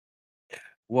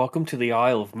Welcome to the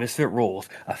Isle of Misfit Rolls,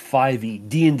 a 5e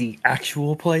D&D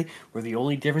actual play where the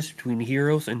only difference between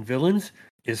heroes and villains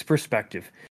is perspective.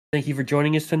 Thank you for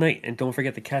joining us tonight, and don't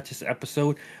forget to catch this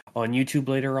episode on YouTube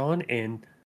later on and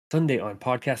Sunday on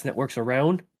podcast networks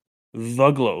around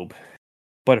the globe.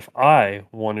 But if I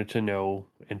wanted to know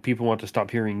and people want to stop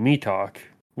hearing me talk,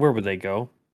 where would they go?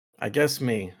 I guess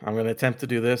me. I'm going to attempt to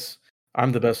do this.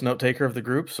 I'm the best note taker of the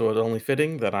group, so it's only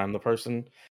fitting that I'm the person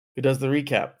who does the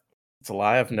recap. It's a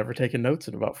lie. I've never taken notes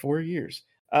in about 4 years.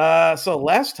 So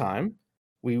last time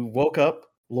we woke up,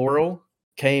 Laurel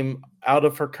came out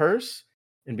of her curse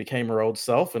and became her old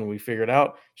self, and we figured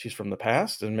out she's from the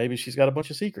past and maybe she's got a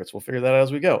bunch of secrets. We'll figure that out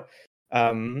as we go.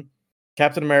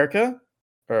 Captain America,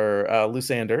 or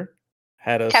Lusander,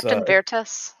 had us... Captain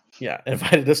Veritas. Yeah,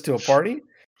 invited us to a party.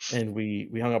 And we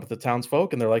hung up with the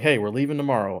townsfolk, and they're like, "Hey, we're leaving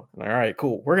tomorrow." And all right,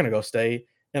 cool. We're gonna go stay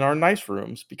in our nice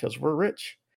rooms because we're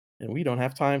rich and we don't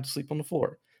have time to sleep on the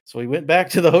floor. So we went back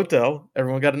to the hotel.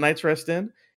 Everyone got a night's rest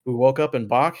in. We woke up and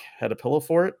Bach had a pillow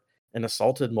for it and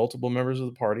assaulted multiple members of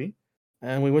the party.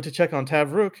 And we went to check on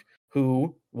Tavruk,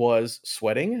 who was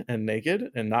sweating and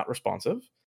naked and not responsive.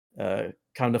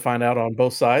 Come to find out on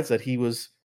both sides that he was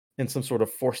in some sort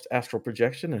of forced astral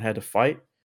projection and had to fight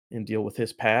and deal with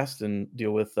his past and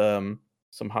deal with some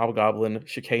hobgoblin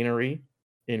chicanery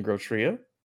in Grotria.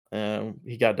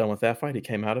 He got done with that fight. He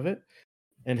came out of it.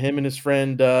 And him and his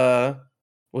friend,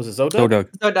 was it Zodug?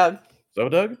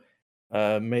 Zodug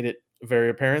made it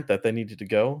very apparent that they needed to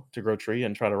go to Grotria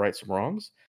and try to right some wrongs.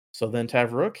 So then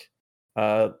Tavruk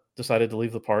decided to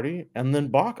leave the party. And then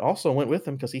Bach also went with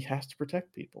him because he has to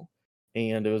protect people.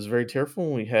 And it was very tearful.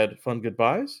 And we had fun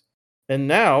goodbyes. And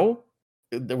now...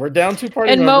 we're down 2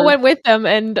 party and members. Mo went with them,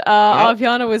 and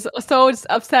Aviana was so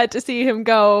upset to see him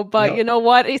go. But you know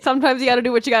what? Sometimes you got to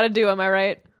do what you got to do. Am I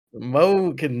right?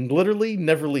 Mo can literally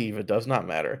never leave. It does not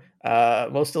matter.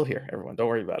 Mo's still here. Everyone, don't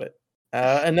worry about it.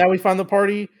 And now we find the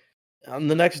party on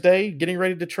the next day, getting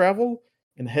ready to travel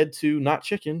and head to Not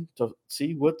Chicken to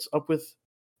see what's up with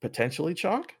potentially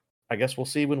Chalk. I guess we'll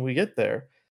see when we get there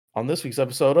on this week's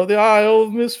episode of the Isle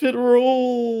of Misfit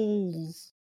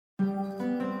Rolls.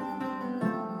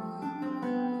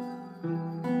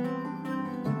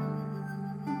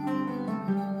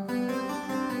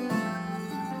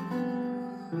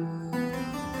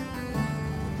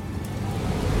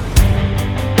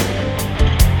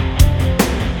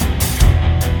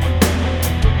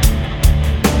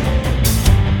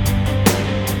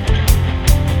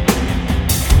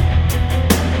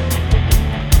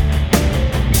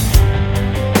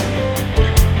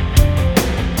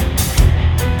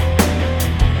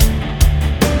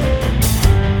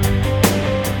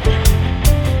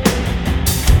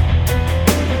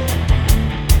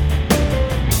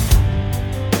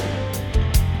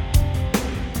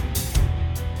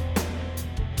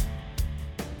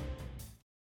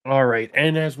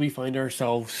 And as we find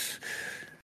ourselves,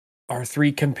 our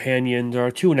 3 companions, or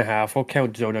 2.5, I'll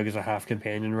count Zodug as a half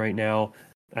companion right now,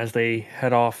 as they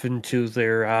head off into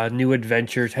their new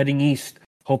adventures, heading east,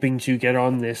 hoping to get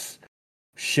on this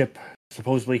ship,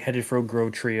 supposedly headed for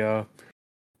Grotria.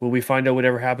 Will we find out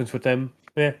whatever happens with them?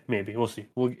 Maybe. We'll see.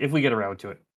 If we get around to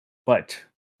it. But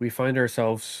we find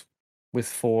ourselves with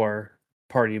 4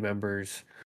 party members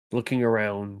looking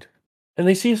around. And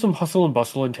they see some hustle and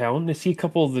bustle in town. They see a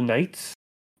couple of the knights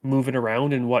moving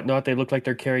around and whatnot. They look like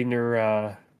they're carrying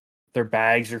their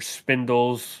bags, their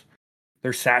spindles,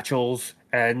 their satchels,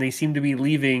 and they seem to be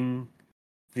leaving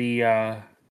the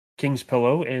King's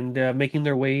Pillow and making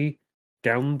their way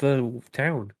down the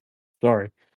town. Sorry.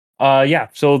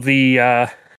 So the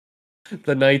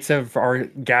knights are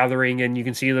gathering, and you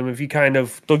can see them. If you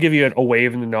they'll give you a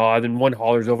wave and a nod, and one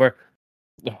hollers over,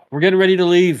 "We're getting ready to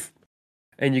leave."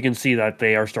 And you can see that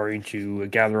they are starting to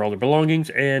gather all their belongings,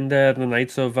 and the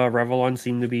Knights of Revellon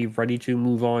seem to be ready to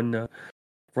move on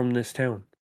from this town.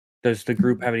 Does the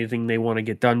group have anything they want to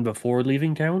get done before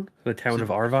leaving town? The town of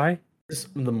Arvi? Is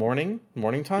the morning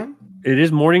time? It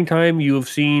is morning time. You have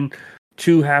seen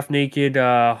 2 half-naked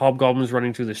hobgoblins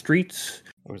running through the streets.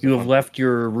 You have left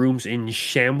your rooms in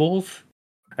shambles,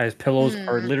 as pillows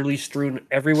are literally strewn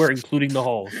everywhere, including the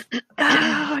halls.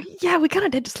 Yeah, we kind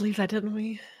of did just leave that, didn't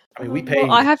we? I mean, we paid.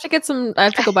 Well, I have to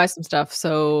go buy some stuff.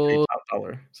 So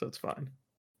 $1, so it's fine.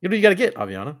 What do you got to get,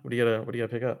 Aviana? What do you gotta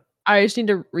pick up? I just need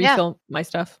to refill my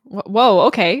stuff. Whoa,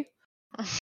 okay.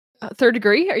 3rd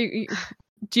degree? Are you?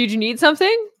 Do you need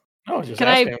something? No, just can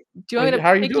asking. Do you want me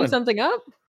to pick you something up?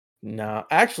 No,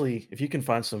 actually, if you can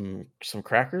find some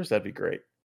crackers, that'd be great.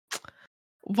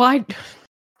 Why?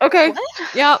 Okay.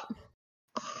 What? Yeah.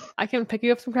 I can pick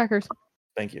you up some crackers.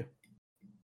 Thank you.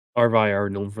 Arvi are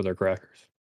known for their crackers.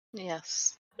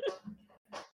 Yes.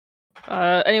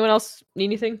 Anyone else need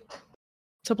anything?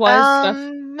 Supplies, stuff?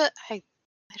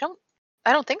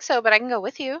 I don't think so, but I can go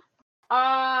with you.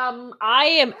 I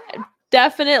am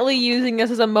definitely using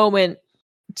this as a moment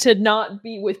to not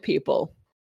be with people.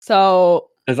 So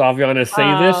Does Aviana say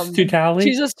this to Tally?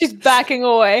 She's backing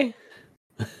away.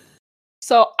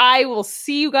 So I will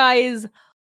see you guys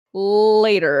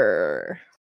later.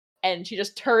 And she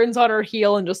just turns on her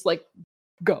heel and just like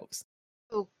goes.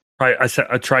 I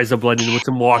tries to blend in with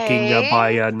some walking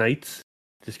by knights.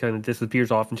 Just kind of disappears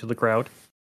off into the crowd.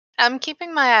 I'm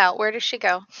keeping my eye out. Where does she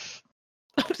go?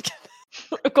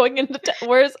 Going into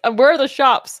where are the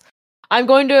shops? I'm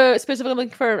going to specifically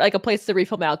look for like a place to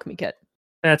refill my alchemy kit.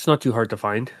 That's not too hard to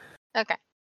find. Okay.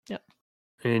 Yeah.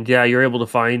 And yeah, you're able to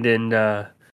find, and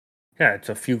it's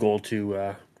a few gold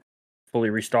to fully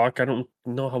restock. I don't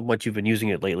know how much you've been using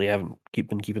it lately. I haven't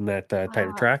been keeping that tight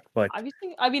of track, but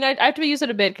obviously, I mean, I have to use it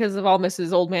a bit because of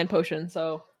Almus's old man potion.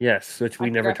 So yes, which we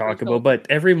never talk about. But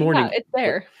every morning, it's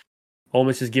there.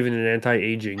 Almus is given an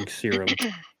anti-aging serum.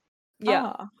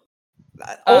 Yeah.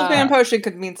 Old man potion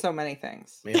could mean so many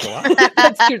things. Means a lot.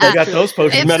 That's true. I got those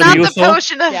potions. It's not the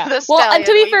potion of the Well, and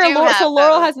to be fair,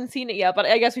 Laurel has hasn't seen it yet, but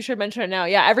I guess we should mention it now.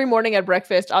 Yeah, every morning at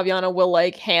breakfast, Aviana will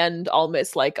like hand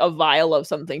Almus like a vial of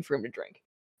something for him to drink.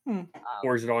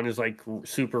 Pours it on his like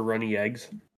super runny eggs.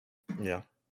 Yeah.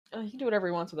 He can do whatever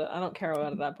he wants with it. I don't care about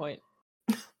it at that point.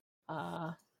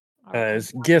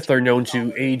 As Gith are known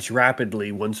to age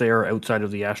rapidly once they are outside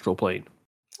of the astral plane.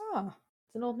 Oh,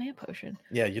 it's an old man potion.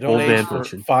 Yeah, you don't age for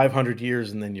 500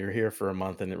 years and then you're here for a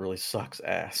month and it really sucks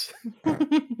ass.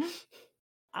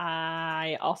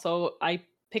 I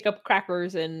pick up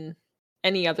crackers and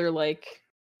any other like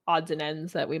odds and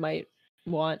ends that we might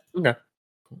want. Okay.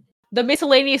 The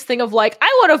miscellaneous thing of like,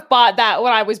 I would have bought that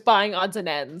when I was buying odds and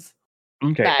ends.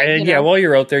 Okay, and yeah, while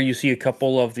you're out there, you see a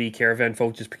couple of the caravan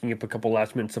folk just picking up a couple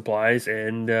last minute supplies,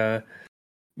 and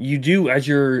you do, as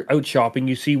you're out shopping,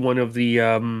 you see one of the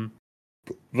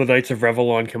Knights of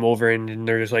Revelon come over, and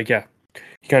they're just like, yeah.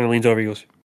 He kind of leans over, he goes,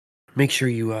 make sure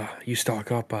you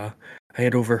stock up. I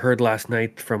had overheard last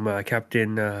night from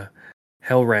Captain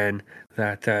Helran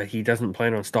that he doesn't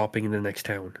plan on stopping in the next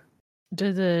town.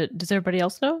 Does everybody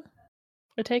else know?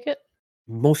 I take it?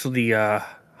 Most of the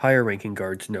higher ranking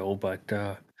guards know, but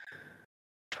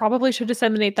probably should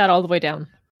disseminate that all the way down.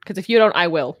 Because if you don't, I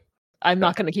will. I'm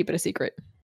not going to keep it a secret.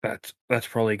 That's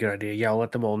probably a good idea. Yeah, I'll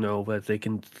let them all know that they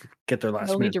can get their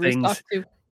last minute things. And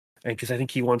because I think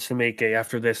he wants to make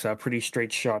after this a pretty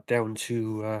straight shot down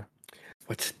to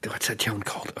what's that town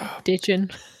called?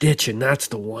 Ditchin. Ditchin, that's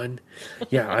the one.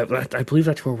 Yeah, I believe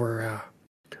that's where we're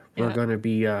gonna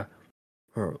be.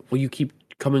 Will you keep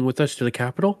coming with us to the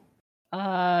capital?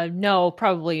 No,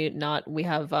 probably not. We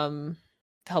have to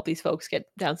help these folks get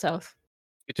down south.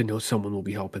 Good to know someone will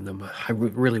be helping them. I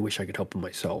really wish I could help them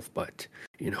myself, but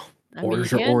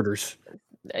orders are orders.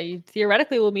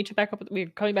 Theoretically, we'll meet you back up. We're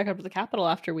coming back up to the capital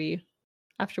after we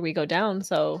go down.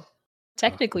 So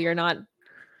technically, you're not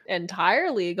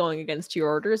entirely going against your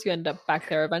orders. You end up back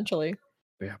there eventually.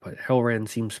 Yeah, but Helran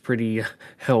seems pretty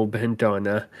hell bent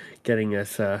on getting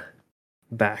us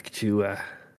back to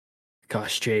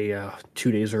Koschei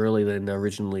 2 days early than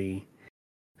originally.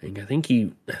 I think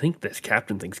this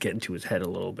captain thing's getting to his head a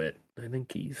little bit. I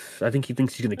think he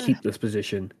thinks he's going to keep this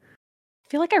position. I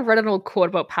feel like I read an old quote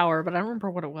about power, but I don't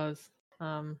remember what it was.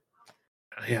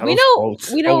 Yeah, we know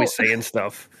always saying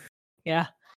stuff. Yeah,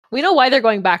 we know why they're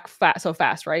going back so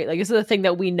fast, right? Like, this is a thing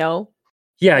that we know.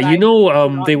 Yeah,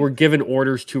 they were given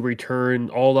orders to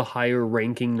return. All the higher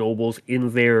ranking nobles in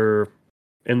their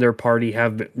party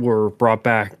were brought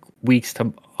back weeks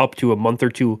to up to a month or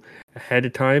two ahead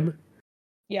of time.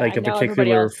 Yeah, like a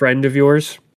particular friend of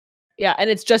yours. Yeah, and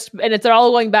they're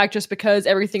all going back just because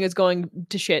everything is going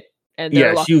to shit and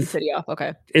they're locking the city off.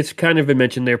 Okay. It's kind of been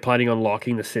mentioned they're planning on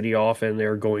locking the city off and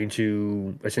they're going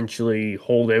to essentially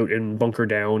hold out and bunker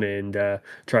down and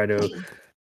try to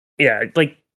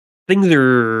like things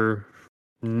are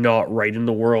not right in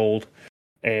the world,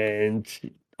 and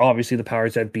obviously the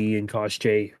powers that be in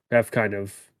Koschei have kind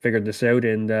of figured this out,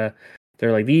 and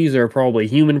they're like, these are probably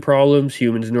human problems.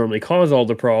 Humans normally cause all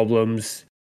the problems.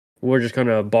 We're just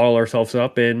gonna bottle ourselves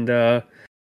up, and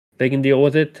they can deal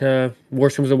with it.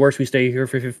 Worst comes to worst, we stay here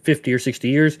for 50 or 60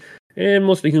 years, and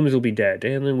most of the humans will be dead,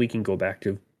 and then we can go back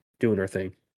to doing our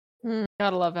thing.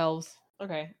 Gotta love elves.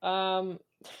 Okay.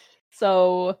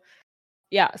 So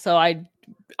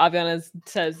Aviana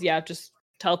says, just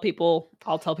tell people.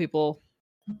 I'll tell people.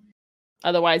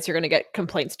 Otherwise, you're gonna get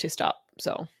complaints to stop.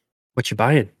 So. What you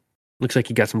buying? Looks like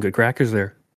you got some good crackers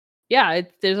there. Yeah,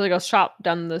 there's like a shop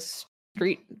down the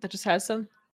street that just has some.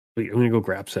 I'm gonna go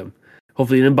grab some.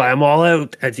 Hopefully you didn't buy them all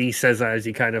out, as he says that as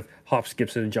he kind of hops,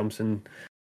 skips, and jumps and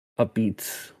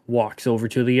upbeats, walks over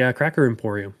to the Cracker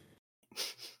Emporium.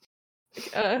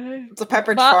 It's a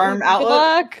Pepperidge Farm outlet.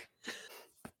 Luck.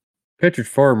 Pepperidge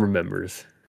Farm remembers.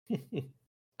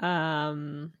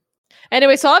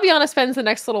 Anyway, so Aviana spends the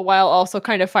next little while also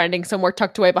kind of finding somewhere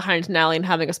tucked away behind Nally and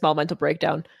having a small mental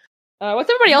breakdown. What's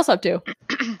everybody else up to?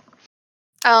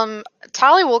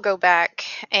 Tali will go back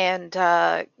and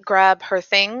grab her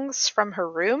things from her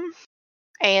room,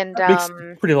 and Makes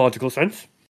pretty logical sense.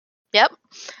 Yep.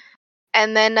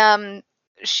 And then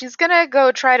she's gonna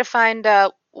go try to find.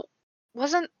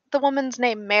 Wasn't the woman's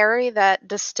name Mary that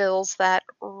distills that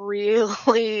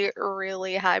really,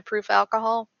 really high proof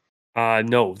alcohol?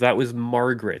 No, that was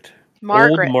Margaret.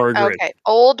 Margaret. Old Margaret. Okay,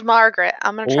 old Margaret.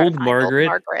 I'm gonna try Old to find Margaret. old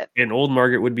Margaret. And Old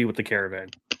Margaret would be with the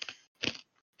caravan.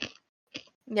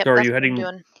 Yep, So are that's you what I'm heading?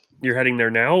 doing. You're heading there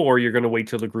now, or you're going to wait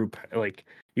till the group? Like,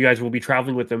 you guys will be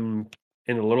traveling with them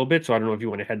in a little bit. So I don't know if you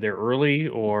want to head there early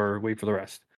or wait for the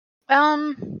rest.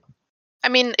 I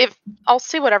mean, if I'll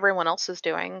see what everyone else is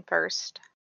doing first.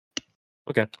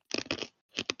 Okay.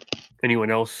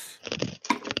 Anyone else?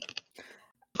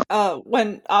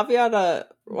 When Aviana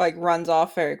runs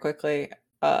off very quickly,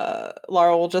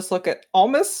 Laura will just look at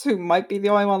Almus, who might be the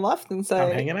only one left, and I'm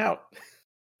say, hanging out.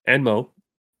 And Mo,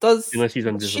 "Does unless he's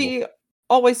invisible. she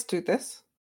always do this?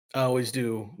 I always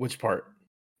do. Which part?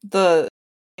 The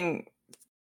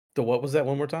What was that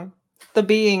one more time? the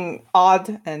being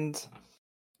odd and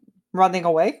running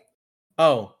away?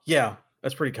 Oh, yeah.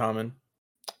 That's pretty common.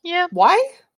 Yeah. Why?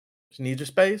 She needs her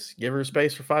space. Give her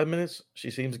space for 5 minutes.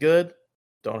 She seems good.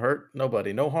 Don't hurt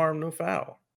nobody. No harm, no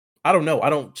foul. I don't know. I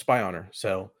don't spy on her,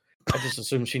 so I just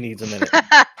assume she needs a minute.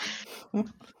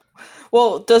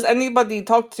 Well, does anybody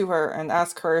talk to her and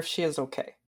ask her if she is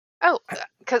okay? Oh,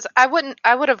 because I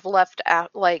would have left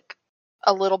out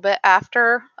a little bit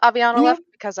after Aviana Mhm. left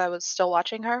because I was still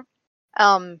watching her.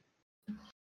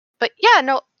 But yeah,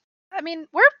 no, I mean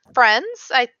we're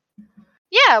friends.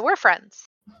 We're friends.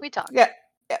 We talk. Yeah.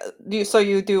 So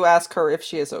you do ask her if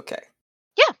she is okay.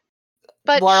 Yeah,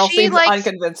 but Laurel she seems likes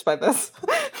unconvinced by this.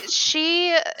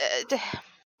 she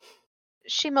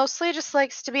mostly just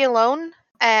likes to be alone,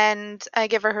 and I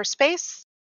give her space,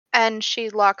 and she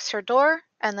locks her door,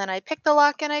 and then I pick the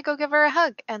lock and I go give her a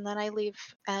hug, and then I leave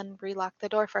and relock the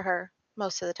door for her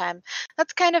most of the time.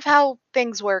 That's kind of how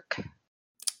things work.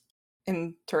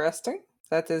 Interesting.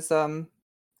 That is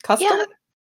custom.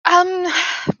 Yeah.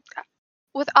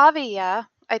 With Avi, yeah,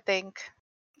 I think.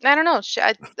 I don't know.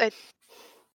 I'm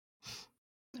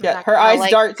Yeah, not her gonna,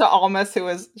 eyes dart to Almus, who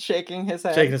is shaking his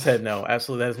head. Shaking his head, no.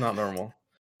 Absolutely, that is not normal.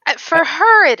 For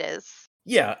her, it is.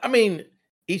 Yeah, I mean,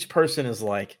 each person is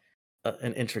like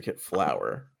an intricate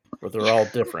flower, where they're all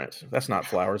different. That's not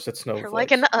flowers. That's You're snowflakes.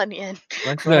 like an onion.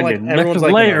 Like Like, onion, everyone's massive like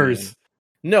an layers. onion.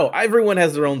 No, everyone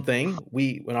has their own thing.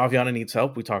 When Aviana needs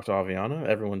help, we talk to Aviana.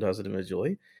 Everyone does it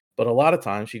individually. But a lot of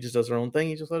times she just does her own thing.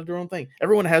 You just let her do her own thing.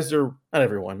 Everyone has not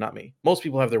everyone, not me. Most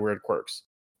people have their weird quirks.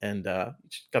 And you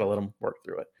just gotta let them work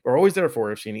through it. We're always there for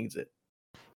her if she needs it.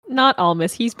 Not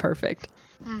Almus, he's perfect.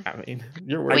 I mean,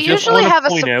 you're We just usually wanna have a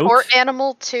point support out-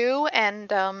 animal too,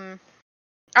 and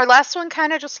our last one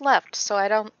kind of just left, so I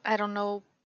don't know.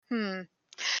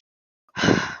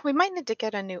 We might need to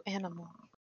get a new animal.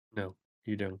 No,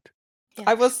 you don't. Yes,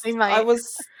 I was we might.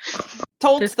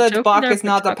 told There's that joke in Bach there is for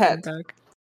not a Chuck pet. and Doug.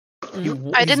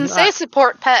 I didn't say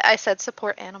support pet. I said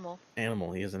support animal.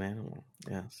 animal. He is an animal.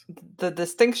 Yes. The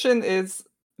distinction is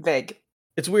vague.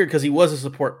 It's weird because he was a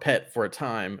support pet for a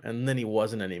time, and then he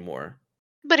wasn't anymore.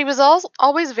 But he was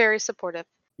always very supportive.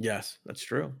 Yes, that's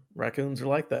true. Raccoons are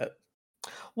like that.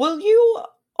 Will you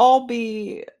all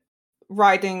be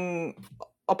riding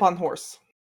upon horse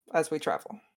as we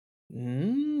travel?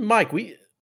 Mike, we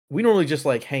normally just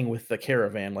like hang with the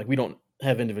caravan. Like we don't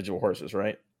have individual horses,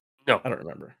 right? No. I don't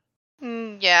remember.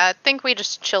 Yeah, I think we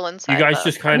just chill inside. You guys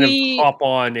the- just kind We- of hop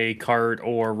on a cart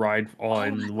or ride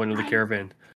on one of the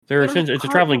caravan. It's a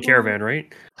cart traveling one. caravan,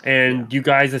 right? And you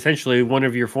guys essentially, one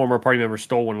of your former party members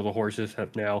stole one of the horses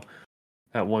now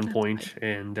at one point,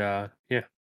 and yeah.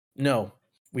 No,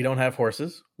 we don't have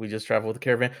horses. We just travel with the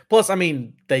caravan. Plus, I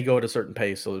mean, they go at a certain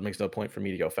pace, so it makes no point for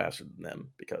me to go faster than them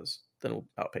because then we'll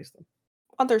outpace them.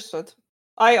 Understood.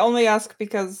 I only ask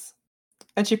because...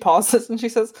 And she pauses and she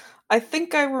says, I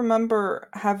think I remember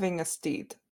having a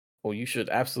steed. Well, you should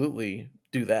absolutely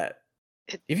do that.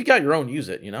 If you got your own, use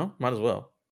it, might as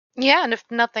well. Yeah, and if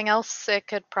nothing else, it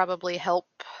could probably help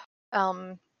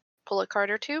pull a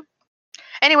cart or two.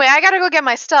 Anyway, I gotta go get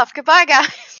my stuff. Goodbye,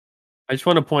 guys. I just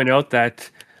want to point out that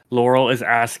Laurel is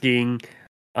asking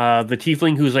the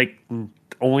tiefling who's like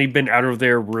only been out of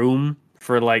their room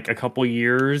for like a couple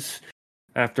years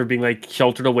after being like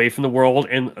sheltered away from the world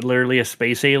and literally a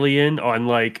space alien on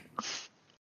like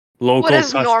local What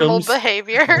is normal customs.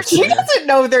 behavior? She doesn't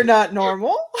know they're not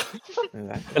normal.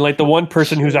 And like the one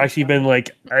person who's actually been like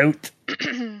out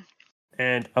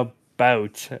and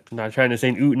about. I'm not trying to say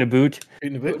an oot and a boot.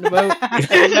 Ootin' a bootin' about.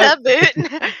 The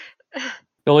boot.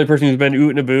 The only person who's been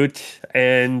oot and a boot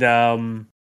and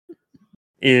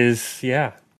is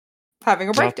Having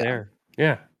a not breakdown. there.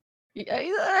 Yeah. Yeah,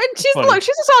 and she's Funny. look,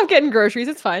 she's just off getting groceries.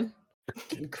 It's fine.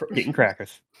 Getting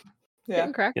crackers. Yeah.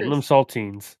 Getting crackers. Getting them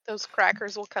saltines. Those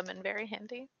crackers will come in very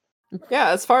handy.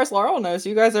 Yeah, as far as Laurel knows,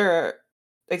 you guys are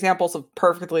examples of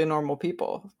perfectly normal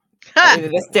people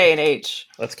in this day and age.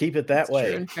 Let's keep it that It's true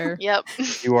way. and fair. Yep.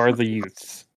 You are the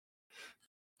youths.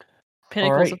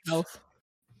 Pinnacles of Alright. health.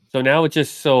 So now it's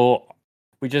just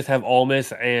we just have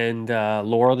Almus and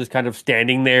Laurel just kind of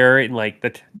standing there in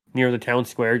like near the town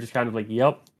square, just kind of like,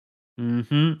 yep.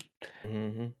 Mm-hmm.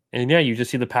 Mm-hmm. And yeah, you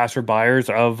just see the passerbyers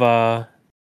of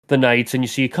the knights, and you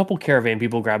see a couple caravan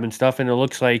people grabbing stuff, and it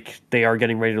looks like they are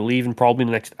getting ready to leave, and probably in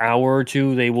the next hour or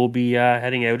two they will be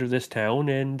heading out of this town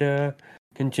and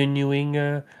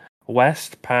continuing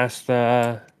west past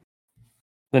the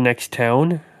next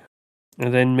town,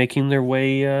 and then making their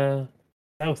way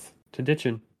south to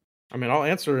Ditchin. I mean, I'll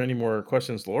answer any more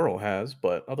questions Laurel has,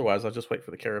 but otherwise I'll just wait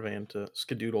for the caravan to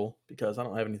skedoodle because I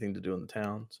don't have anything to do in the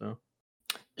town. So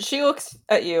She looks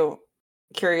at you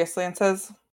curiously and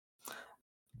says,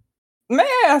 "May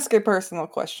I ask a personal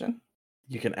question?"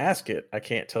 you can ask it. I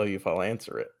can't tell you if I'll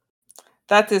answer it.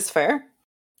 That is fair.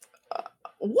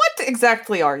 What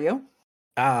exactly are you?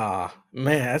 Ah,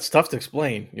 man, that's tough to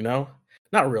explain, you know?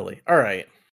 Not really. All right.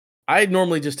 I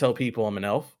normally just tell people I'm an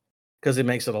elf because it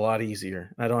makes it a lot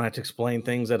easier. I don't have to explain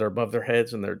things that are above their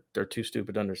heads and they're too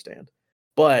stupid to understand.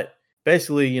 But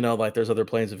basically, you know, like there's other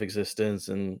planes of existence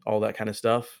and all that kind of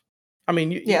stuff. I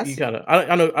mean, you Yes. kind of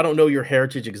I don't know your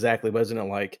heritage exactly, but isn't it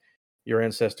like your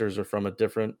ancestors are from a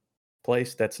different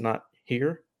place that's not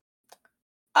here?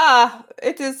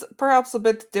 It is perhaps a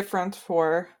bit different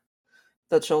for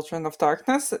the Children of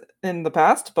Darkness in the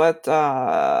past, but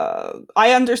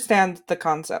I understand the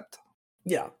concept.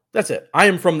 Yeah, that's it. I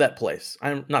am from that place.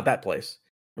 I'm not that place.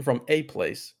 I'm from a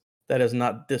place that is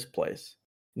not this place.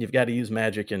 And you've got to use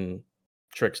magic and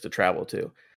tricks to travel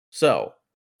to. So,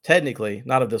 technically,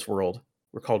 not of this world.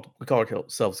 We call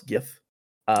ourselves Gith.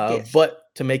 Gith. But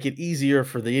to make it easier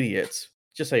for the idiots,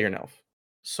 just say you're an elf.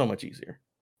 So much easier.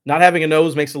 Not having a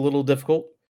nose makes it a little difficult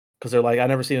because they're like, I've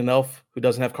never seen an elf who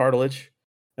doesn't have cartilage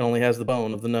and only has the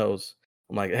bone of the nose.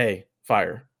 I'm like, hey,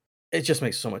 fire. It just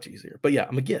makes it so much easier. But yeah,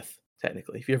 I'm a Gith,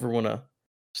 technically. If you ever want to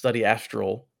study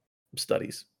astral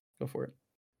studies, go for it.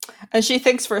 And she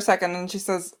thinks for a second and she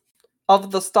says, "Of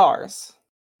the stars."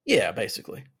 Yeah,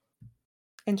 basically.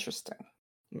 Interesting.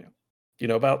 Do you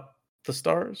know about the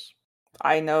stars?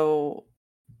 I know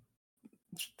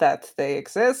that they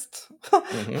exist.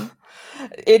 Mhm.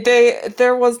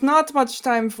 There was not much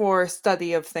time for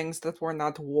study of things that were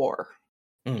not war.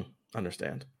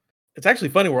 Understand. It's actually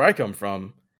funny where I come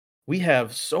from. We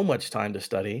have so much time to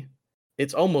study.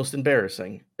 It's almost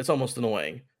embarrassing. It's almost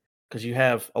annoying because you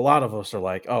have a lot of us are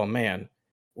like, oh man,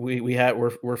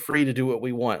 we're free to do what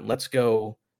we want. Let's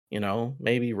go,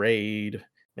 maybe raid,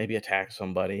 maybe attack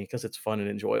somebody because it's fun and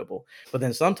enjoyable. But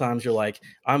then sometimes you're like,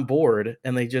 I'm bored,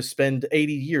 and they just spend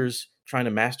 80 years trying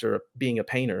to master being a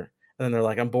painter, and then they're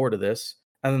like, I'm bored of this,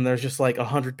 and then there's just like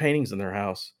 100 paintings in their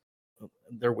house.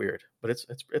 They're weird, but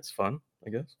it's fun, I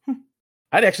guess.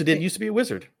 I actually did used to be a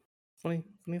wizard. Funny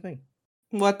thing.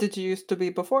 What did you used to be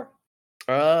before?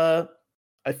 I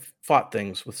fought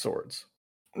things with swords.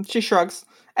 She shrugs.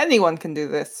 Anyone can do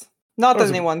this. Not I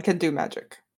was a- anyone can do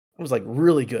magic. I was like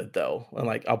really good though, and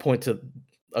like I'll point to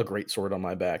a great sword on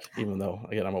my back, even though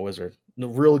again I'm a wizard. No,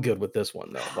 real good with this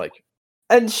one though. Like,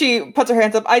 And she puts her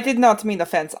hands up. I did not mean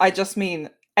offense. I just mean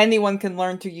anyone can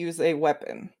learn to use a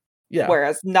weapon. yeah,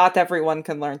 Whereas not everyone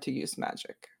can learn to use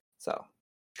magic. So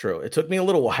true. It took me a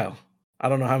little while. I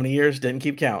don't know how many years, didn't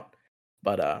keep count.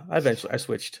 But eventually I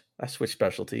switched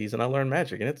specialties and I learned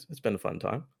magic, and it's been a fun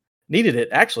time. Needed it,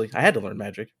 actually. I had to learn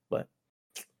magic, but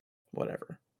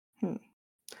whatever.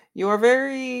 you are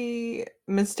very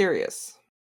mysterious.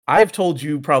 I've told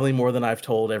you probably more than I've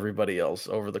told everybody else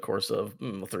over the course of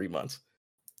 3 months.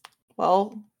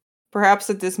 Well, perhaps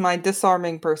it is my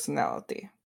disarming personality.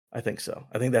 I think so.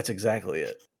 I think that's exactly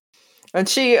it. And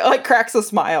she cracks a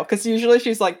smile because usually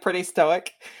she's like pretty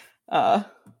stoic.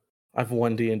 I've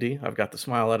won D&D. I've got the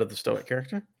smile out of the stoic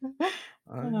character.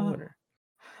 I'm a winner.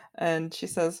 And she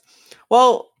says,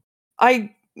 "Well,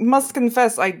 I must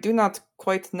confess I do not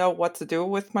quite know what to do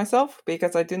with myself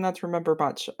because I do not remember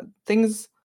much. Things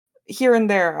here and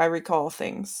there I recall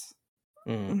things.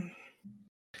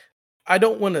 I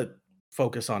don't want to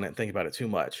focus on it and think about it too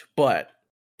much, but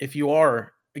if you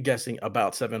are guessing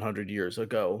about 700 years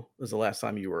ago was the last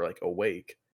time you were like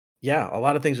awake, yeah, a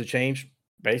lot of things have changed.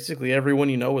 Basically, everyone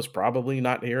you know is probably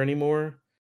not here anymore.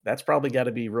 That's probably got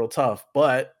to be real tough,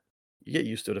 but you get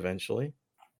used to it eventually.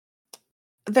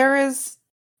 There is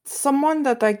someone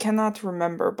that I cannot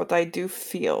remember, but I do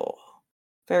feel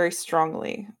very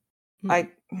strongly. I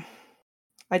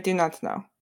do not know.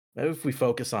 Maybe if we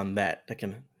focus on that, that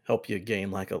can help you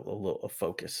gain like a little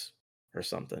focus or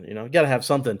something. You know, you got to have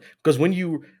something because when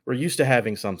you were used to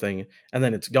having something and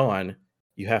then it's gone,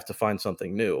 you have to find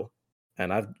something new.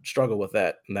 And I've struggled with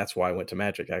that, and that's why I went to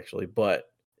magic actually. But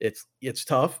it's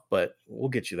tough, but we'll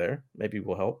get you there. Maybe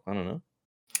we'll help. I don't know.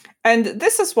 And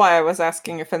this is why I was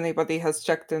asking if anybody has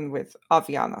checked in with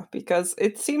Aviana, because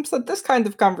it seems that this kind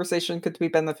of conversation could be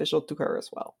beneficial to her as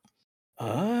well.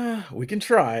 We can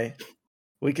try.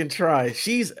 We can try.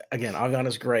 She's again,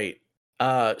 Aviana's great.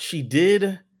 She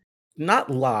did not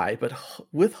lie, but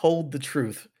withhold the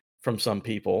truth from some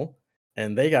people,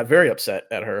 and they got very upset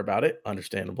at her about it,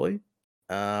 understandably.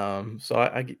 So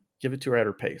I give it to her at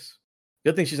her pace.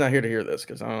 Good thing she's not here to hear this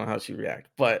because I don't know how she'd react.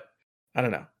 But I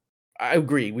don't know. I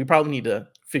agree. We probably need to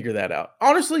figure that out.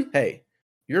 Honestly, hey,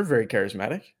 you're very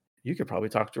charismatic. You could probably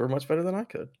talk to her much better than I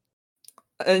could.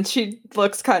 And she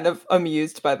looks kind of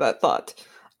amused by that thought.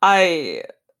 I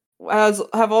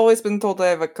have always been told I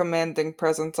have a commanding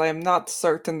presence. I am not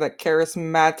certain that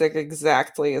charismatic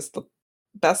exactly is the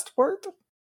best word.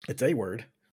 It's a word.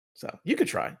 So you could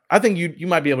try. I think you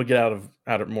might be able to get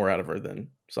out of more out of her than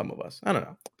some of us. I don't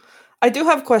know. I do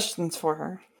have questions for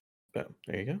her. Oh,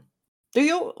 there you go.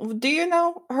 Do you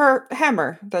know her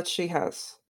hammer that she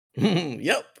has?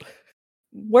 Yep.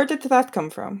 Where did that come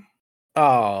from?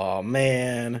 Oh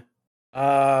man.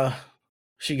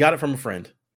 She got it from a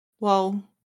friend. Well,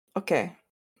 okay.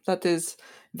 That is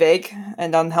vague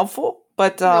and unhelpful,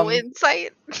 but No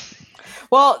insight.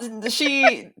 well,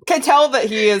 she can tell that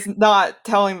he is not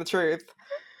telling the truth.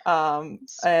 Don't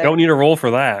need a roll for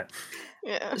that.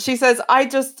 Yeah. She says,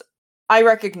 I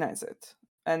recognize it.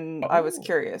 And I was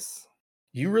curious.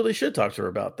 You really should talk to her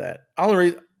about that. I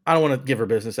don't want to give her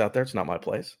business out there. It's not my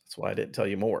place. That's why I didn't tell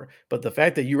you more. But the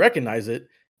fact that you recognize it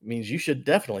means you should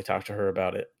definitely talk to her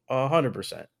about it.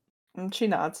 100%. And she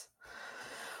nods.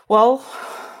 Well,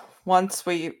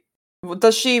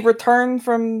 does she return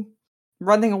from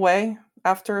running away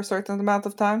after a certain amount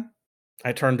of time?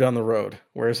 I turned down the road.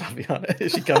 Where's Aviana?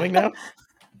 Is she coming now?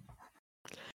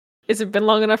 Has it been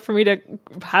long enough for me to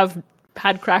have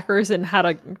had crackers and had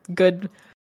a good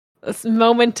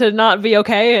moment to not be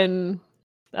okay? And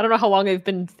I don't know how long they've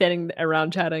been standing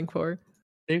around chatting for.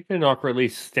 They've been awkwardly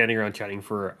standing around chatting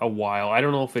for a while. I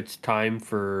don't know if it's time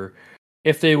for...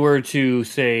 If they were to,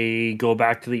 say, go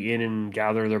back to the inn and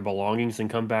gather their belongings and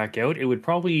come back out, it would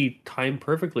probably time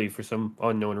perfectly for some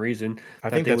unknown reason. I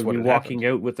think that's what would be walking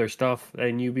out with their stuff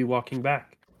and you'd be walking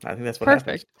back. I think that's what Perfect.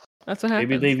 happens. That's what happens.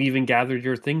 Maybe they've even gathered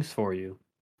your things for you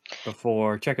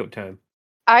before checkout time.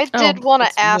 I did want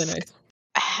to that's really ask, nice.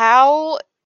 how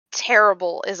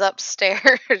terrible is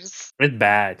upstairs? It's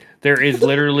bad. There is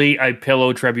literally a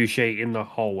pillow trebuchet in the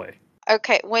hallway.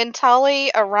 Okay, when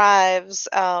Tali arrives,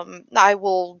 I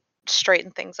will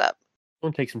straighten things up.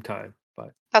 It'll take some time,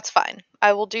 but That's fine.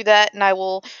 I will do that, and I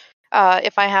will,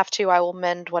 if I have to, I will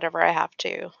mend whatever I have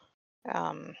to.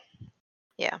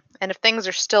 Yeah, and if things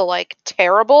are still like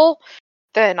terrible,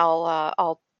 then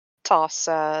I'll toss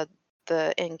the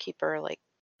innkeeper, like,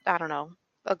 I don't know,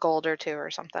 a gold or two or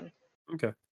something.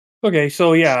 Okay,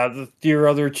 so yeah, your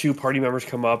other two party members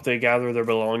come up. They gather their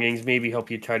belongings, maybe help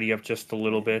you tidy up just a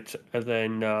little bit, and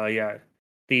then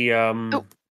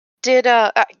Did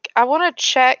I want to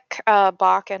check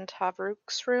Bach and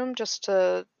Tavruk's room just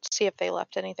to see if they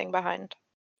left anything behind.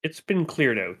 It's been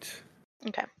cleared out.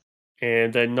 Okay.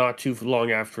 And then not too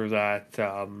long after that,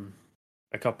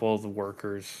 a couple of the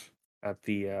workers at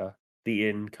the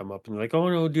inn come up and they're like, "Oh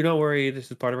no, do not worry. This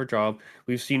is part of our job.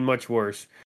 We've seen much worse.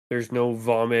 There's no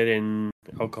vomit and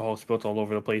alcohol spilt all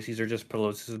over the place. These are just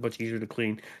pillows. This is much easier to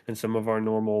clean than some of our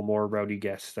normal, more rowdy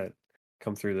guests that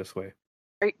come through this way."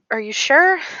 Are you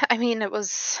sure? I mean, it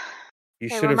was. You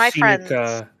They should were have my seen friends.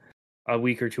 it a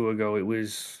week or two ago. It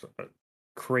was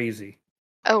crazy.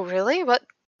 Oh really? What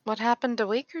happened a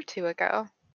week or two ago?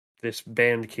 This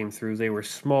band came through. They were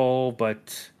small,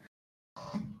 but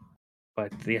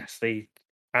yes, they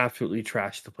absolutely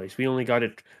trashed the place. We only got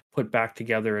it put back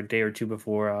together a day or two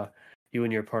before you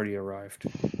and your party arrived.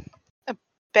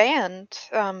 Band?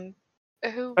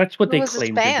 Who? That's what who they was this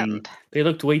claimed to be. band? They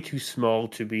looked way too small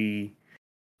to be.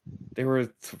 They were, I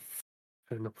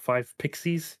don't know, 5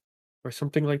 pixies or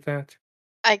something like that.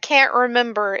 I can't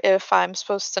remember if I'm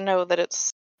supposed to know that it's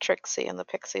Trixie and the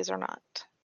Pixies or not.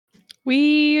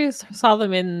 We saw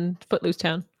them in Footloose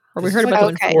Town, or we This heard is about like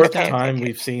them the in fourth Footloose Town. time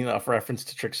we've seen a reference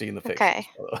to Trixie in the Pixies.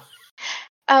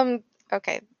 Okay.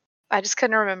 Okay. I just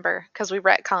couldn't remember because we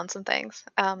retcons and things.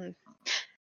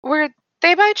 Were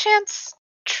they by chance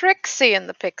Trixie and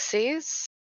the Pixies?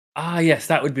 Ah, yes,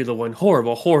 that would be the one.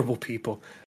 Horrible, horrible people.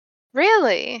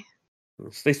 Really?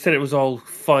 They said it was all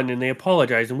fun, and they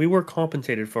apologized, and we were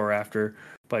compensated for after.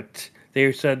 But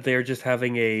they said they're just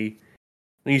having a.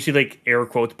 You see, like air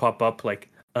quotes pop up, like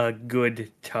a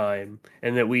good time,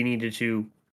 and that we needed to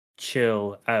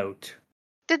chill out.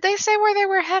 Did they say where they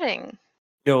were heading?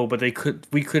 No, but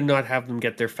we could not have them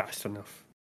get there fast enough.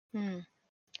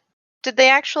 Did they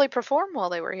actually perform while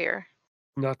they were here?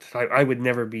 Not I would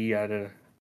never be at a.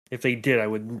 If they did, I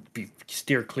would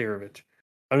steer clear of it.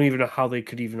 I don't even know how they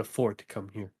could even afford to come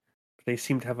here. They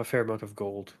seem to have a fair amount of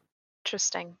gold.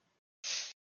 Interesting.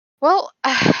 Well,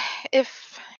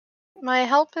 if my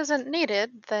help isn't needed,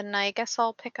 then I guess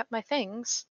I'll pick up my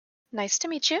things. Nice to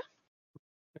meet you.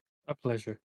 A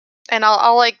pleasure. And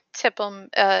I'll like tip them.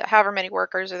 However many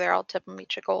workers are there, I'll tip them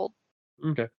each a gold.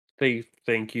 Okay. They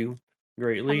thank you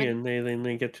greatly, many- and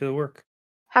they get to the work.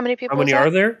 How many people? How many is that?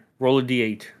 are there? Roll a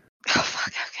d8. Oh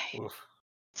fuck. Okay. Oof.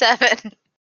 7.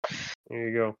 There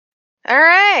you go. All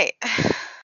right.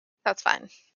 That's fine.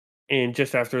 And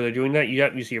just after they're doing that,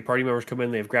 you see your party members come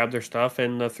in. They've grabbed their stuff,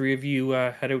 and the 3 of you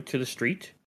head out to the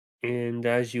street. And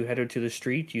as you head out to the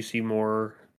street, you see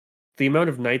more. The amount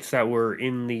of knights that were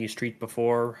in the street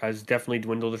before has definitely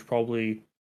dwindled. There's probably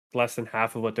less than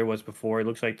half of what there was before. It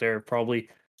looks like they're probably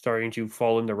starting to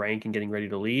fall into rank and getting ready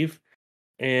to leave.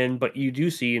 But you do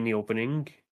see in the opening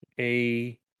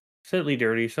a slightly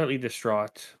dirty, slightly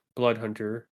distraught blood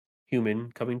hunter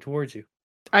human coming towards you.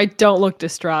 I don't look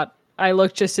distraught. I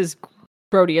look just as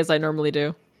grody as I normally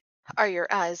do. Are your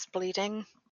eyes bleeding?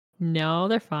 No,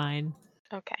 they're fine.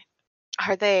 Okay.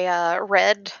 Are they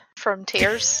red from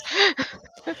tears?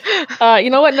 You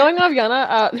know what? Knowing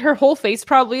Aviana, her whole face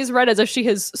probably is red as if she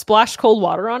has splashed cold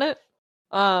water on it.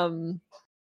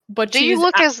 But Do you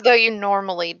look as though you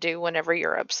normally do whenever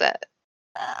you're upset?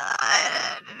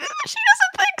 She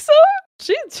doesn't think so.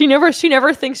 She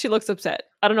never thinks she looks upset.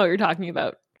 I don't know what you're talking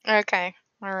about. Okay.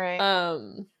 All right.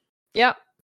 Yeah.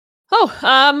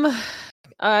 Oh,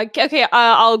 okay.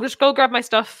 I'll just go grab my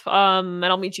stuff. And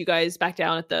I'll meet you guys back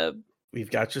down at the. We've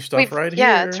got your stuff right here.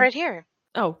 Yeah, it's right here.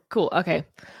 Oh, cool. Okay.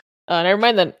 Never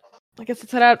mind then. I guess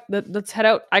let's head out. Let's head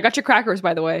out. I got your crackers,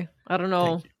 by the way. I don't know.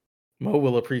 Thank you. Mo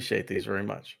will appreciate these very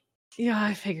much. Yeah,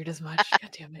 I figured as much. God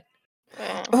damn it.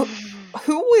 Oh,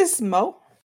 who is Mo?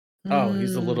 Oh,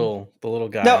 he's the little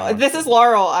guy. No, this is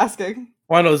Laurel asking.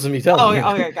 Well, I know this is me telling you.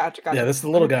 Oh, okay, gotcha. Yeah, this is the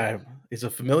little guy. He's a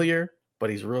familiar, but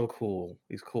he's real cool.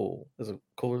 He's cool. He's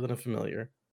cooler than a familiar.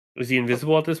 Is he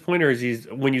invisible at this point, or is he?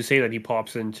 When you say that, he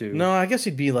pops into? No, I guess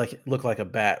he'd be look like a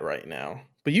bat right now.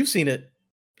 But you've seen it.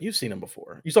 You've seen him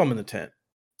before. You saw him in the tent.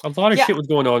 A lot of shit was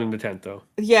going on in the tent, though.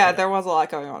 Yeah, there was a lot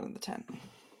going on in the tent.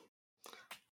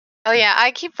 Oh yeah, I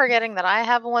keep forgetting that I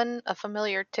have one, a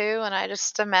familiar too, and I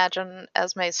just imagine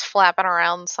Esme's flapping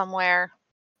around somewhere.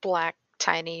 Black,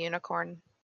 tiny unicorn.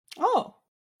 Oh.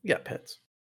 You got pets.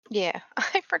 Yeah,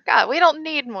 I forgot. We don't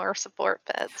need more support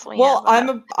pets. Well,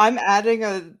 I'm adding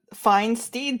a fine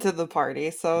steed to the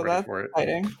party, so Ready that's for it.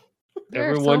 exciting.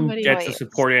 There are so Everyone many gets a ways.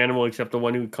 support animal except the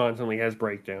one who constantly has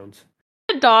breakdowns.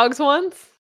 Dogs once.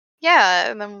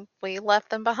 Yeah, and then we left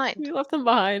them behind We left them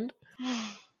behind.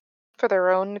 for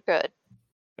their own good.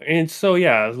 And so,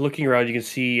 yeah, looking around, you can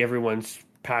see everyone's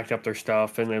packed up their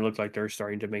stuff, and they look like they're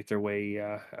starting to make their way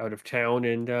out of town.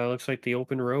 And looks like the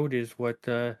open road is what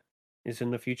is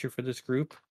in the future for this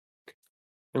group.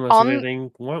 Unless there's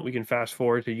anything you want, we can fast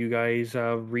forward to you guys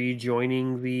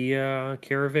rejoining the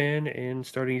caravan and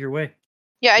starting your way.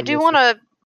 Yeah, I And do this want to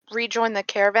rejoin the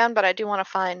caravan, but I do want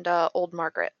to find old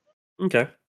Margaret. Okay.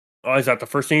 Oh, is that the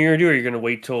first thing you're gonna do, or you're gonna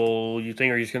wait till you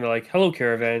think, or you're just gonna like, hello,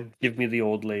 caravan, give me the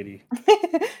old lady?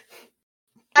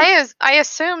 I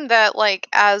assume that like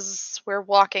as we're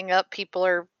walking up, people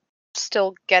are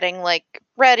still getting like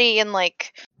ready and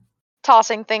like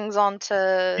tossing things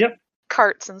onto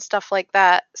carts and stuff like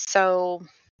that. So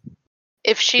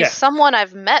if she's someone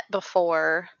I've met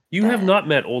before, You have not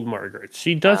met old Margaret.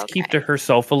 She does keep to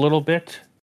herself a little bit,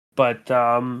 but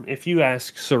if you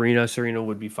ask Serena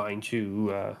would be fine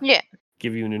to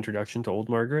give you an introduction to old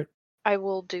Margaret. I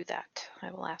will do that.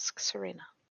 I will ask Serena.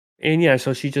 And yeah,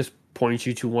 so she just points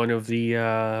you to one of the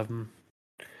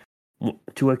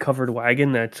to a covered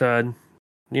wagon that's a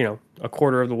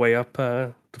quarter of the way up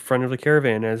the front of the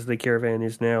caravan, as the caravan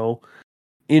is now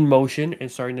in motion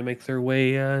and starting to make their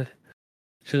way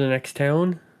to the next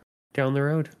town down the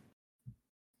road.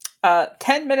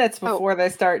 10 minutes before they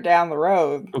start down the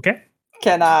road, Okay.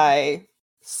 can I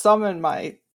summon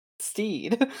my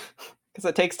steed? Because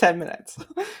it takes 10 minutes.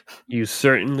 You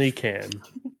certainly can.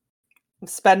 I'm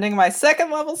spending my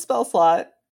 2nd level spell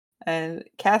slot and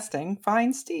casting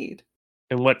Find Steed.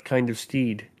 And what kind of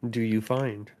steed do you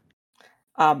find?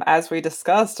 As we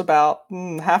discussed about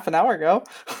half an hour ago,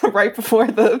 right before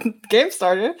the game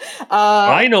started.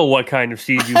 I know what kind of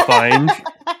steed you find.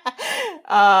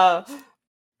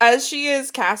 As she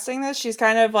is casting this, she's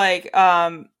kind of like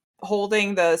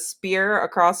holding the spear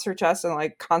across her chest and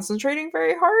like concentrating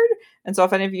very hard. And so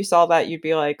if any of you saw that, you'd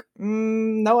be like,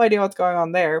 no idea what's going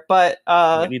on there. But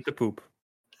I need to poop.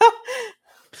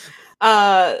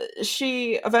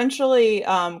 she eventually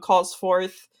calls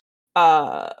forth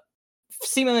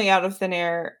seemingly out of thin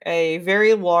air a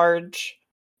very large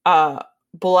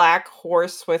black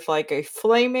horse with like a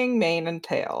flaming mane and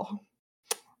tail.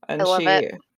 And I love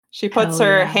it. she puts Hell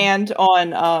her yeah. hand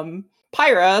on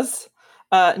Pyra's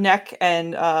neck,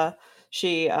 and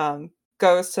she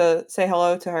goes to say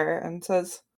hello to her and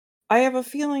says, I have a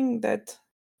feeling that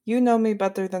you know me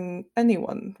better than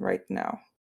anyone right now.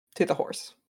 To the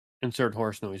horse. Insert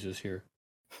horse noises here.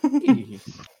 Meh.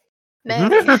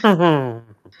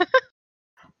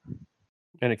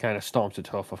 And it kind of stomps its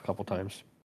hoof a couple times,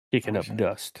 kicking up Awesome.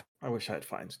 dust. I wish I had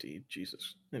Find Steed.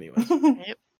 Jesus. Anyways.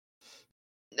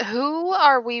 Who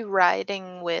are we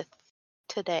riding with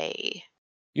today?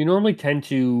 You normally tend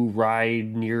to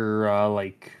ride near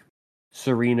like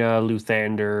Serena,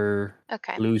 Luthander,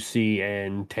 Okay. Lucy,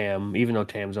 and Tam. Even though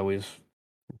Tam's always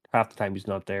half the time he's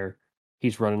not there,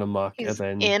 he's running amok. He's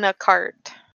and then in a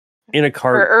cart. in a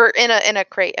cart, Or in a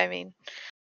crate, I mean.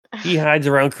 he hides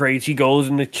around crates. He goes,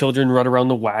 and the children run around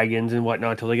the wagons and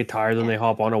whatnot until they get tired. Then they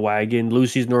hop on a wagon.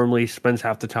 Lucy's normally spends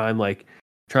half the time like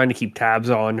trying to keep tabs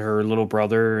on her little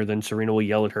brother. Then Serena will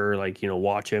yell at her like,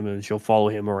 watch him, and she'll follow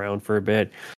him around for a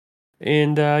bit.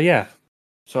 And yeah,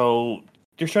 so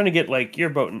you're trying to get like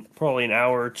you're about probably an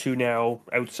hour or two now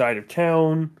outside of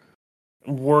town.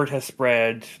 Word has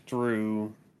spread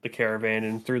through the caravan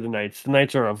and through the knights. The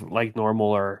knights are like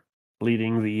normal are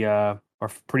leading the are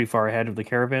pretty far ahead of the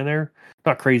caravan there.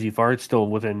 Not crazy far, it's still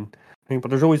within but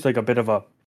there's always like a bit of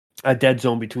a dead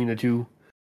zone between the two.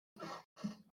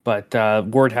 But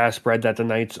word has spread that the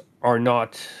knights are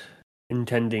not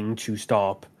intending to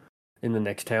stop in the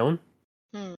next town.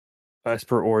 As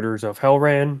per orders of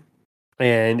Helran.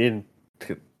 And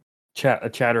a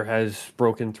chatter has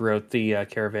broken throughout the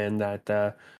caravan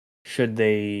that should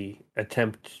they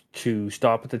attempt to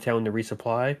stop at the town to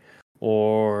resupply,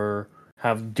 or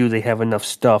do they have enough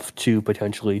stuff to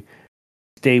potentially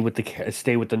stay with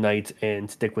the knights and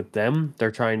stick with them?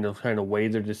 They're trying to kind of weigh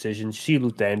their decisions. See,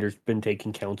 Luthander's been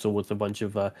taking counsel with a bunch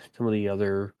of some of the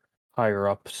other higher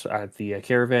ups at the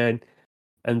caravan,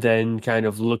 and then kind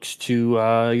of looks to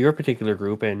your particular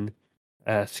group and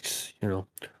asks,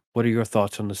 what are your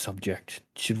thoughts on the subject?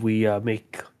 Should we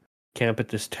make camp at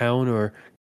this town, or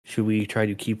should we try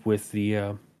to keep with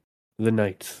the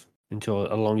knights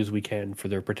until as long as we can for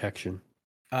their protection?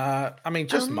 I mean,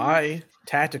 just my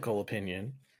tactical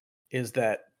opinion is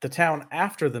that the town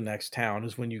after the next town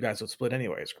is when you guys would split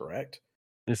anyways, correct?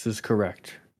 This is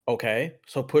correct. Okay,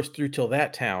 so push through till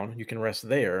that town. You can rest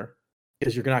there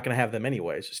because you're not going to have them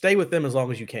anyways. Stay with them as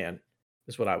long as you can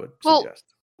is what I would suggest.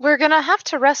 We're going to have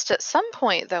to rest at some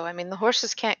point, though. I mean, the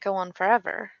horses can't go on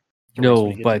forever.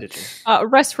 No, but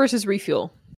rest versus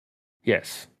refuel.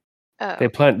 Yes, Oh.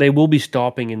 they will be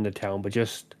stopping in the town, but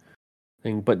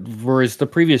but whereas the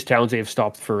previous towns they have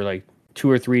stopped for like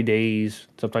 2 or 3 days,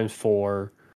 sometimes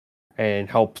 4, and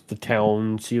help the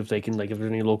town see if they can if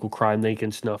there's any local crime they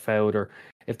can snuff out, or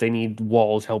if they need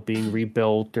walls help being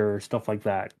rebuilt or stuff like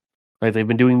that. Like they've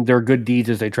been doing their good deeds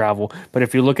as they travel. But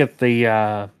if you look at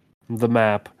the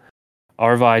map,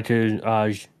 Arvai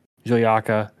to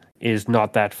Zoyaka is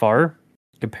not that far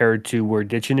compared to where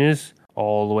Ditchin is,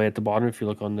 all the way at the bottom if you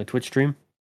look on the Twitch stream.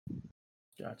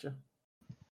 Gotcha.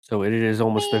 So it is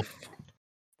almost the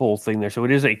full thing there. So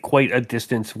it is quite a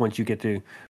distance once you get to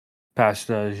past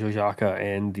Zoyaka,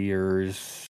 and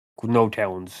there's no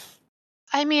towns.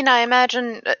 I mean, I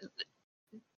imagine...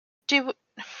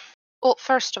 Well,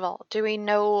 first of all, do we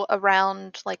know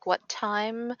around what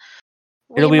time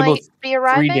It'll be might about be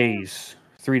arriving? 3 days.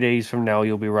 3 days from now,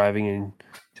 you'll be arriving in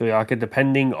Zoyaka,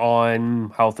 depending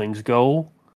on how things go.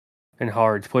 and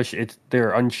hard to push.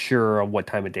 They're unsure of what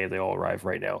time of day they all arrive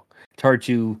right now. It's hard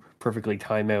to perfectly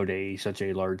time out such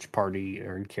a large party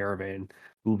or caravan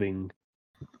moving.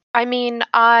 I mean,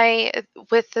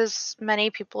 with as many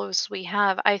people as we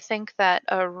have, I think that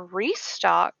a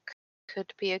restock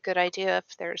could be a good idea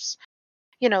if there's,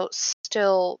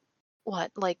 still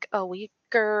like a week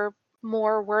or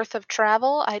more worth of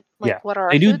travel. What are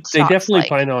our They do. food They stocks definitely like?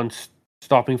 plan on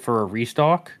stopping for a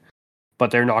restock,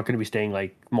 but they're not going to be staying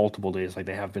like multiple days like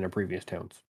they have been in previous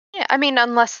towns. Yeah, I mean,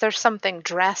 unless there's something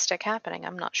drastic happening,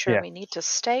 I'm not sure Yeah. we need to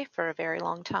stay for a very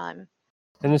long time.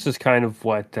 And this is kind of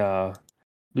what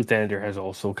Luthander has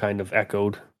also kind of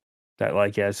echoed, that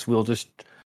like, yes,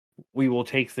 we will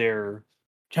take their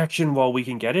protection while we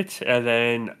can get it, and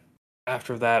then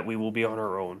after that we will be on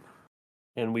our own.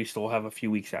 And we still have a few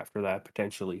weeks after that,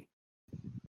 potentially.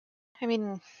 I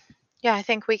mean, yeah, I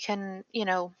think we can,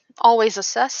 always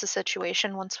assess the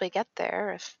situation once we get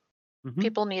there. If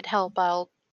people need help, I'll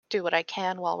do what I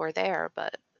can while we're there,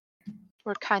 but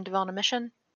we're kind of on a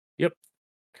mission. Yep,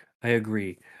 I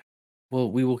agree.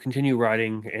 Well, we will continue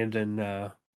riding, and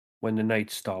then when the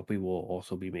nights stop, we will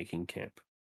also be making camp.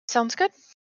 Sounds good.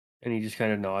 And he just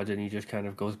kind of nods, and he just kind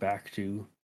of goes back to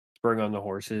spurring on the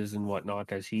horses and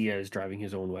whatnot, as he is driving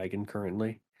his own wagon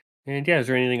currently. And yeah, is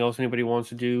there anything else anybody wants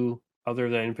to do other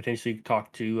than potentially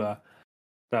talk to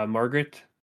Margaret?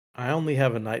 I only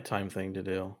have a nighttime thing to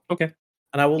do. Okay.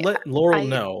 And I will let Laurel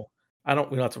know. We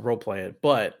don't have to roleplay it,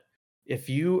 but if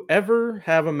you ever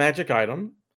have a magic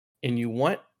item and you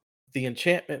want the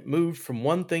enchantment moved from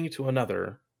one thing to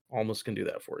another, Almas can do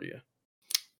that for you.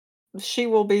 She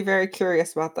will be very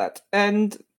curious about that.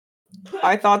 And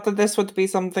I thought that this would be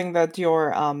something that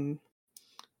your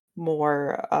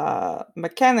more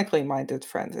mechanically minded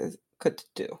friend could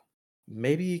do.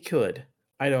 Maybe you could.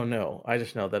 I don't know. I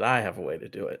just know that I have a way to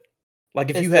do it. Like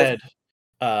if you had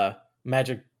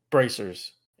magic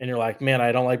bracers and you're like, man,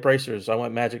 I don't like bracers. I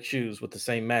want magic shoes with the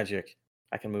same magic.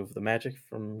 I can move the magic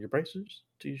from your bracers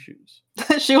to your shoes.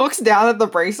 She looks down at the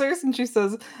bracers and she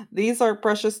says, these are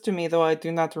precious to me, though I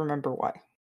do not remember why.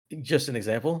 Just an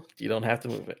example. You don't have to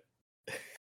move it.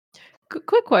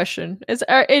 Quick question: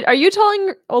 are you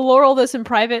telling Laurel this in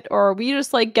private, or are we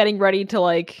just like getting ready to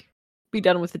like be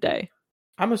done with the day?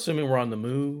 I'm assuming we're on the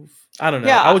move. I don't know.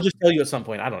 Yeah. I would just tell you at some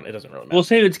point. It doesn't really matter. We'll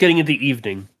say it's getting into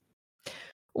evening.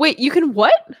 Wait, you can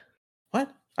what?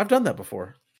 What? I've done that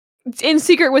before. It's in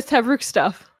secret with Tevruk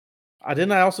stuff.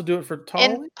 Didn't I also do it for Tall?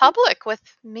 In public with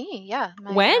me, yeah.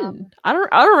 When? I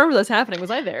don't remember this happening. Was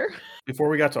I there? Before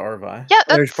we got to Arvi. Yeah,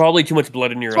 There's probably too much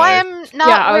blood in your that's why eyes. I'm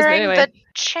not wearing anyway. the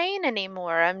chain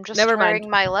anymore. I'm just Never wearing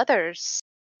mind. my leathers.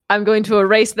 I'm going to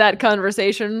erase that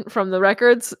conversation from the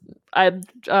records.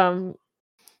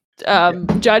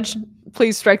 Judge,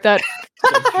 please strike that.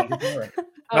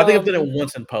 I think I've done it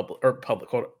once in public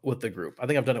with the group. I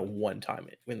think I've done it one time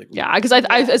in the group. Yeah, because I,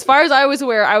 as far as I was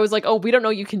aware, I was like, oh, we don't know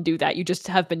you can do that. You just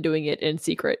have been doing it in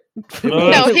secret.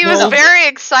 No, he was very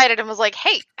excited and was like,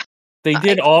 hey. They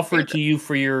did offer to you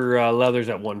for your leathers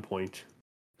at one point.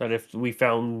 That if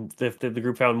the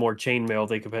group found more chainmail,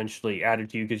 they could potentially add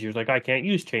it to you because you're like, I can't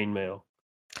use chainmail.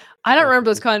 I don't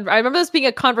remember those I remember this being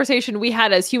a conversation we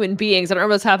had as human beings. I don't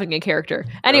remember this happening in character.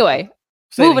 Anyway,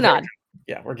 moving on.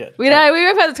 Yeah, we're good. We've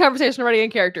had this conversation already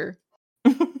in character.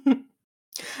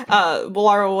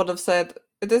 Lara would have said,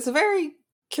 it is very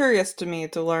curious to me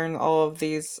to learn all of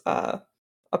these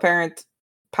apparent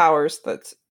powers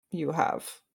that you have.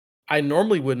 I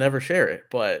normally would never share it,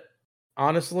 but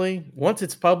honestly, once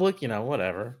it's public,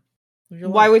 whatever.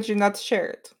 Why would you not share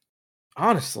it?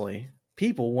 Honestly,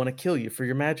 people want to kill you for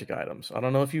your magic items. I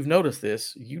don't know if you've noticed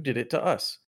this. You did it to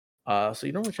us. So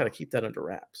you normally try to keep that under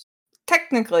wraps.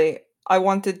 Technically, I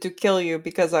wanted to kill you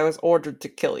because I was ordered to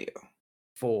kill you.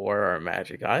 For our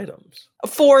magic items.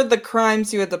 For the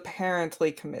crimes you had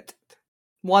apparently committed.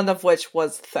 One of which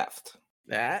was theft.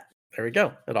 There we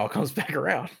go. It all comes back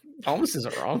around. Almost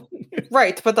isn't wrong.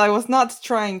 Right, but I was not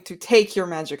trying to take your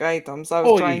magic items. I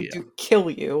was trying to kill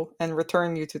you and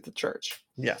return you to the church.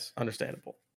 Yes,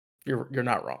 understandable. You're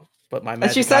not wrong. But my magic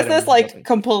and she says this like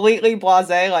completely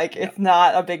blasé, like it's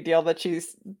not a big deal that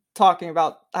she's talking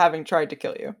about having tried to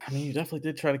kill you. I mean, you definitely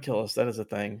did try to kill us. That is a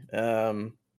thing.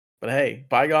 But hey,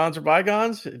 bygones are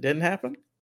bygones. It didn't happen.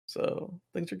 So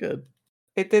things are good.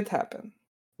 It did happen.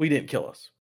 We didn't kill us.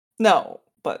 No,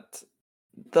 but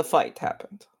the fight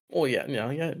happened. Oh yeah,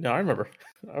 no, I remember.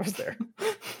 I was there.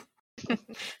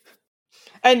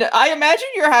 And I imagine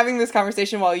you're having this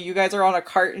conversation while you guys are on a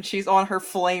cart and she's on her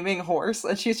flaming horse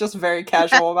and she's just very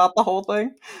casual about the whole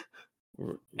thing.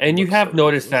 And you looks have so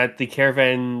noticed ridiculous.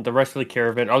 that the rest of the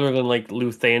caravan, other than like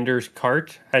Luthander's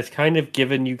cart, has kind of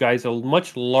given you guys a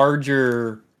much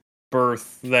larger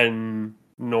berth than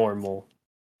normal.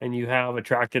 And you have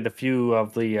attracted a few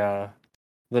of the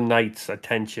knights'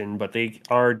 attention, but they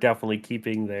are definitely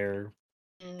keeping their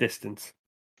Mm. distance.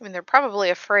 I mean, they're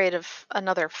probably afraid of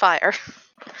another fire.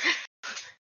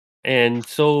 And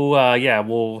so,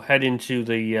 we'll head into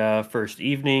the first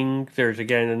evening. There's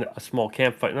again a small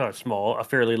campfire, not small, a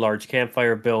fairly large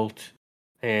campfire built,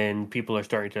 and people are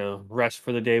starting to rest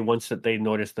for the day once that they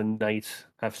notice the knights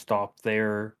have stopped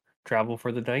their travel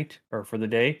for the night or for the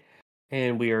day.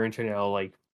 And we are into now,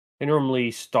 like, they normally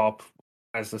stop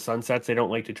as the sun sets. They don't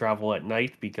like to travel at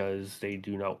night because they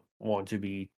do not want to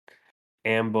be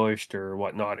ambushed or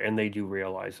whatnot, and they do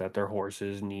realize that their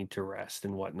horses need to rest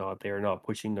and whatnot. They are not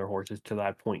pushing their horses to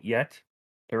that point yet.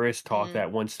 There is talk Mm.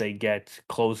 that once they get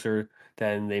closer,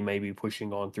 then they may be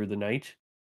pushing on through the night,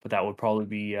 but that would probably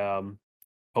be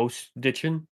post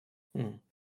ditching. Hmm.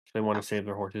 So they want to save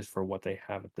their horses for what they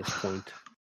have at this point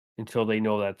until they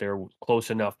know that they're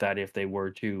close enough that if they were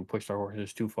to push their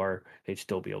horses too far, they'd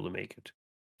still be able to make it.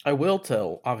 I will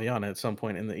tell Aviana at some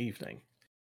point in the evening.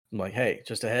 I'm like, hey,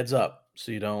 just a heads up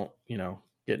so you don't,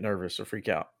 get nervous or freak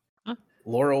out. Huh?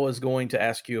 Laurel is going to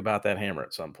ask you about that hammer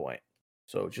at some point.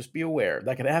 So just be aware.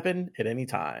 That could happen at any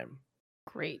time.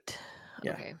 Great.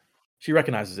 Yeah. Okay. She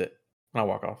recognizes it. And I'll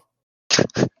walk off.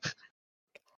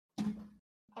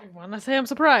 I want to say I'm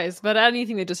surprised, but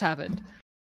anything that just happened.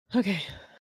 Okay.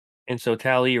 And so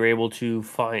Tally, you're able to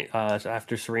find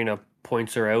after Serena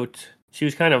points her out. She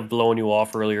was kind of blowing you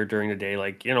off earlier during the day,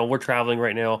 like, we're traveling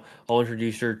right now. I'll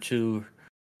introduce you to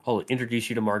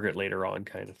Margaret later on,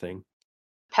 kind of thing.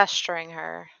 Pestering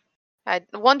her.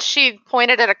 Once she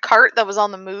pointed at a cart that was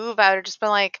on the move, I would have just been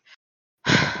like,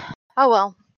 oh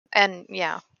well. And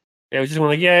yeah. Yeah, it was just one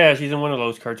like, yeah, she's in one of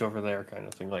those carts over there, kind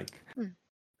of thing. Like,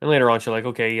 and later on, she's like,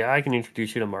 okay, yeah, I can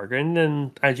introduce you to Margaret. And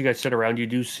then as you guys sit around, you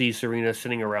do see Serena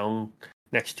sitting around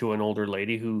next to an older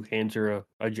lady who hands her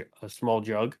a small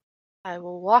jug. I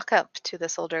will walk up to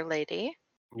this older lady.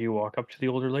 You walk up to the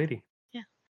older lady. Yeah.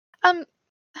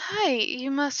 Hi,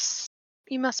 you must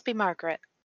be Margaret.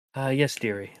 Yes,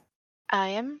 dearie. I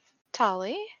am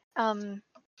Tali. I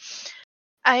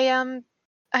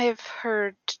have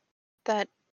heard that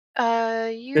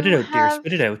you Spit it out, dear. have.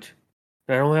 Spit it out.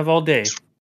 I don't have all day.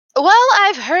 Well,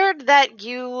 I've heard that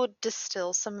you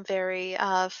distill some very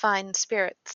fine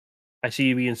spirits. I see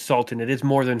you being salted. It is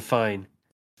more than fine.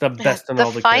 The best in The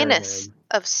all the finest caravan.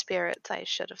 of spirits, I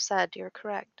should have said. You're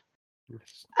correct.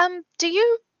 Yes.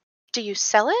 Do you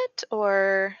sell it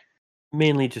or?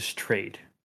 Mainly just trade.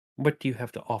 What do you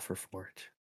have to offer for it?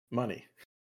 Money.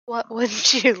 What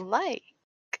would you like?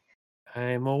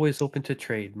 I'm always open to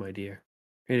trade, my dear.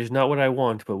 It is not what I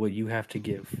want, but what you have to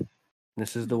give.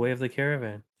 This is the way of the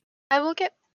caravan. I will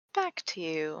get back to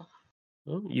you.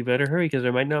 Well, you better hurry, because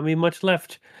there might not be much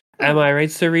left. Am I right,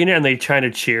 Serena? And they try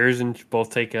to cheers and both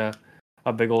take a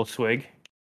big old swig.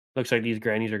 Looks like these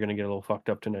grannies are going to get a little fucked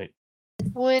up tonight.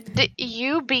 Would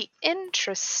you be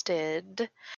interested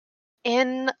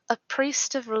in a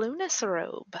priest of Lunas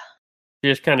robe? She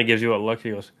just kind of gives you a look.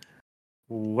 She goes,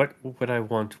 what would I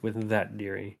want with that,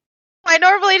 dearie? I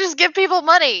normally just give people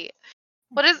money.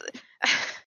 What is?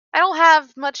 I don't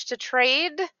have much to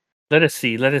trade. Let us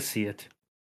see it.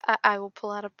 I will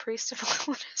pull out a priest of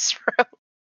Lunas robe.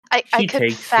 I She could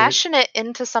takes it. fashion it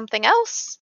into something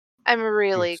else. I'm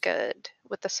really Yes. good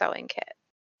with the sewing kit.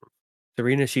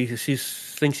 Serena, she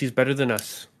thinks she's better than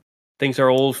us. Thinks our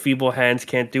old feeble hands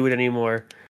can't do it anymore.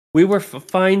 We were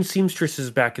fine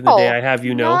seamstresses back in the day, I have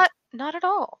you know. Not at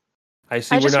all. I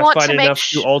see I we're just not want to fine make enough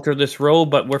to alter this robe,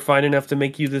 but we're fine enough to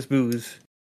make you this booze.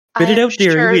 Spit I it am out,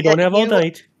 dearie. sure We don't that have all you-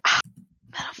 night. I'm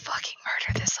gonna fucking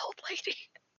murder this old lady.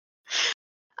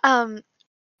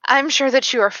 I'm sure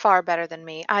that you are far better than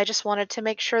me. I just wanted to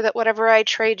make sure that whatever I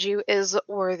trade you is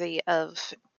worthy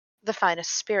of the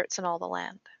finest spirits in all the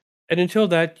land. And until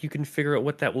that, you can figure out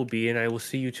what that will be, and I will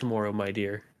see you tomorrow, my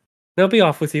dear. Now be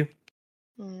off with you.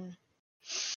 Mm.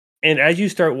 And as you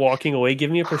start walking away,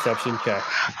 give me a perception check.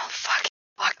 I'm gonna fucking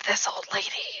fuck this old lady.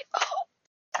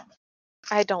 Oh.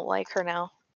 I don't like her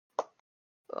now.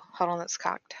 Oh, hold on, that's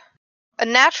cocked. A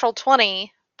natural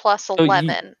 20 plus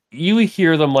 11. You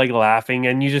hear them like laughing,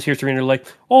 and you just hear Serena like,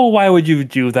 "Oh, why would you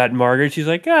do that, Margaret?" She's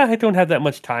like, I don't have that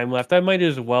much time left. I might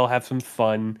as well have some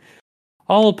fun.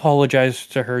 I'll apologize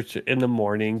to her in the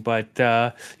morning,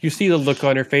 but you see the look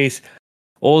on her face.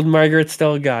 Old Margaret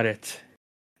still got it.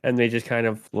 And they just kind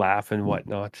of laugh and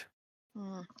whatnot.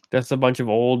 Mm. That's a bunch of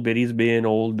old biddies being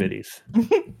old biddies.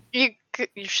 You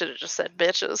should have just said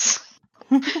bitches.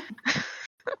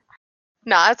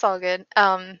 Nah, it's all good.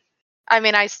 I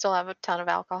mean, I still have a ton of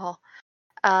alcohol.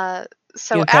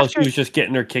 So You can tell after, she was just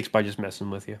getting her kicks by just messing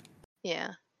with you.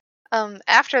 yeah.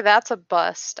 After that's a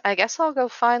bust, I guess I'll go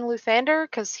find Luthander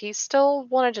because he still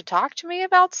wanted to talk to me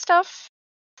about stuff,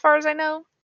 as far as I know.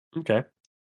 Okay.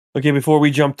 Okay, before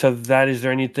we jump to that, is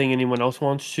there anything anyone else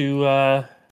wants to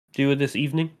do this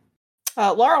evening?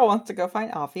 Laura wants to go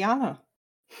find Aviana.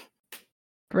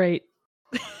 Great.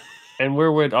 And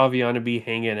where would Aviana be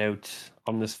hanging out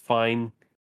on this fine,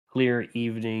 clear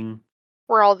evening?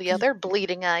 Where all the other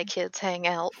bleeding eye kids hang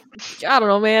out. I don't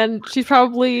know, man. She's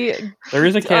probably There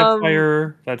is a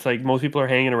campfire that's like most people are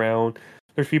hanging around.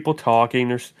 There's people talking.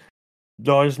 There's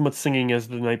not as much singing as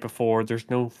the night before. There's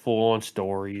no full-on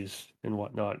stories and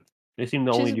whatnot. They seem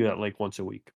to only She's- do that like once a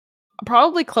week.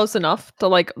 probably close enough to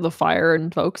like the fire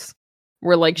and folks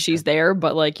where like she's there,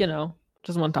 but like,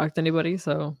 doesn't want to talk to anybody,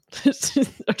 so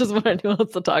or doesn't want anyone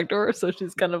else to talk to her, so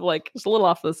she's kind of like just a little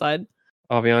off to the side.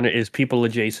 Aviana is people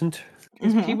adjacent.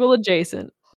 Mhm. People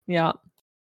adjacent. Yeah.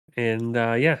 And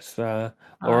yes,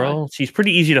 Laurel, she's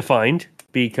pretty easy to find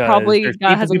because Probably there's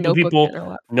has a people, notebook in her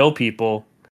lap. know people,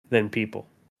 then people,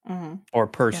 Mhm. or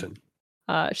person.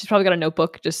 She's probably got a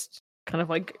notebook, just kind of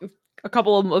like a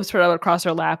couple of moves spread out across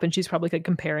her lap, and she's probably like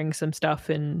comparing some stuff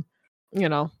and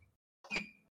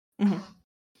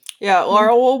Yeah,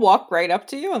 Laura will walk right up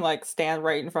to you and like stand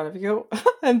right in front of you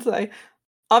and say,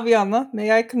 Aviana,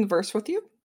 may I converse with you?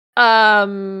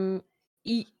 Yeah,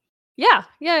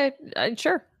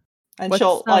 sure. And What's,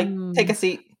 she'll like take a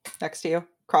seat next to you,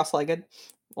 cross-legged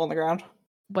on the ground.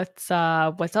 What's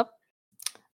up?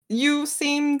 You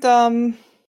seemed in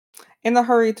a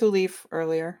hurry to leave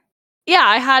earlier. Yeah,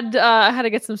 I had to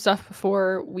get some stuff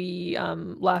before we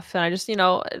left, and I just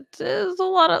there's a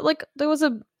lot of there was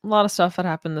a lot of stuff that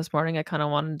happened this morning. I kind of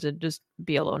wanted to just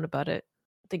be alone about it,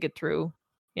 think it through,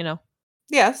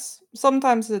 Yes,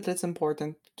 sometimes it is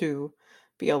important to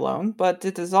be alone, but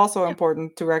it is also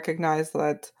important to recognize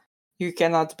that you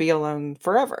cannot be alone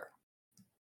forever.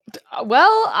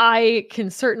 Well, I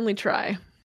can certainly try.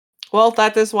 Well,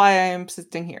 that is why I am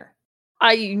sitting here.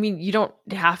 I mean, you don't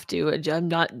have to. I'm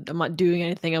not doing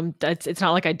anything. It's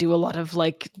not like I do a lot of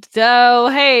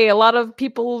hey, a lot of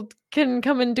people can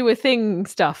come and do a thing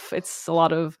stuff. It's a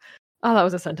lot of, that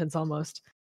was a sentence almost.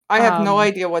 I have no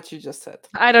idea what you just said.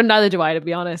 Neither do I, to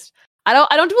be honest. I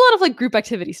don't do a lot of group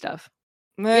activity stuff.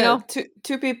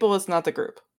 Two people is not a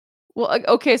group. Well,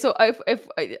 okay, so if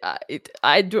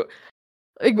I do.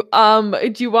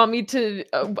 Do you want me to?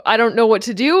 I don't know what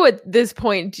to do at this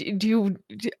point. Do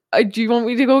you want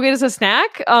me to go get us a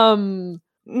snack?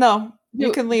 No,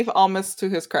 you can leave Almas to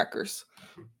his crackers.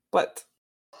 But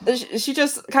she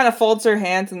just kind of folds her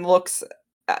hands and looks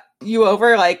at you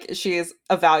over like she is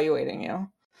evaluating you.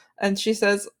 And she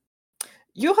says,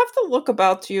 "You have the look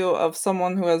about you of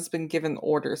someone who has been given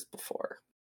orders before."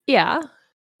 Yeah.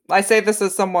 I say this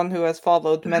as someone who has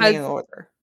followed many an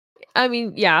order. I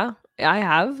mean, yeah. I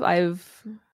have.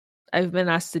 I've been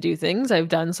asked to do things. I've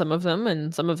done some of them,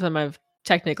 and some of them I've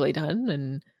technically done,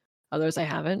 and others I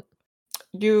haven't.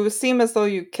 You seem as though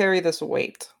you carry this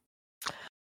weight.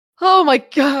 Oh my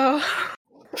god!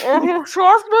 So ask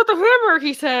about the hammer,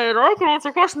 he said. I can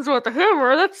answer questions about the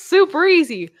hammer. That's super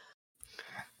easy.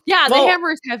 Yeah, the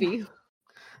hammer is heavy.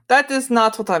 That is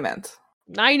not what I meant.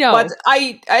 I know. But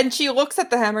and she looks at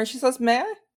the hammer and she says, "May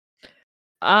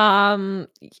I?"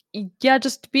 Yeah,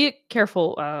 just be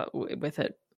careful with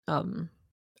it.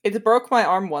 It broke my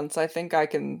arm once. I think I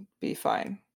can be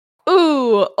fine.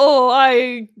 That's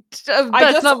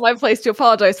not my place to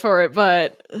apologize for it,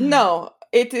 but no,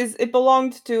 it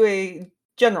belonged to a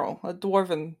general, a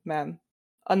dwarven man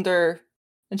under,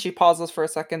 and she pauses for a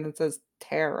second and says,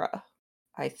 Terra,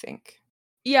 I think.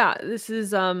 Yeah, this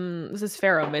is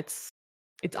ferrum. It's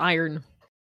iron.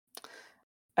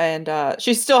 And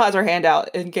she still has her hand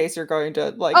out in case you're going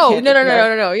to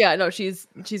no. Yeah, no, she's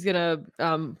gonna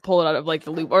pull it out of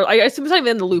the loop, or I assume it's not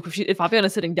even in the loop. If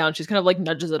Aviana's sitting down, she's kind of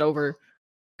nudges it over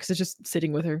because it's just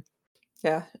sitting with her.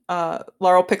 Yeah,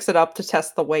 Laurel picks it up to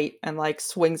test the weight and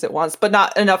swings it once, but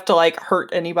not enough to hurt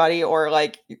anybody or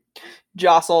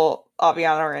jostle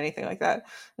Aviana or anything like that.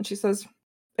 And she says,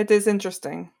 "It is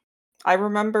interesting. I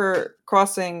remember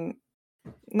crossing."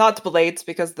 Not blades,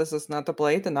 because this is not a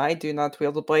blade, and I do not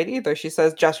wield a blade either, she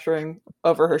says, gesturing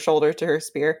over her shoulder to her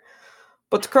spear.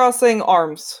 But crossing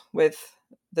arms with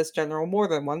this general more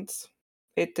than once.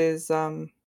 It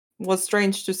was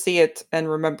strange to see it and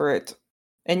remember it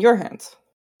in your hands.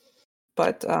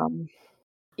 But,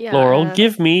 yeah. Laurel,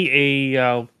 give me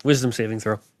a wisdom saving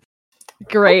throw.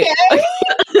 Great. Okay.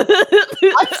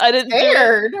 I didn't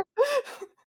scared.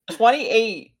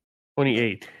 28.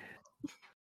 28.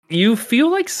 You feel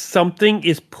like something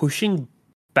is pushing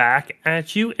back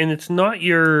at you, and it's not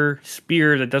your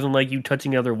spear that doesn't like you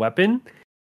touching other weapon.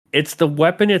 It's the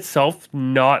weapon itself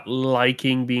not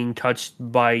liking being touched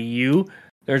by you.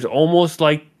 There's almost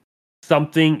like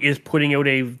something is putting out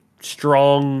a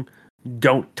strong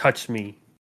 "don't touch me"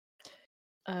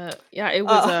 Yeah, it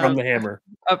was from the hammer.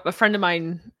 a friend of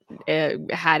mine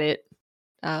had it.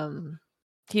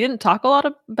 He didn't talk a lot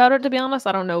about it, to be honest.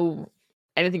 I don't know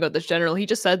anything about this general. He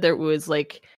just said there was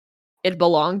like it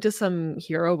belonged to some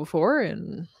hero before,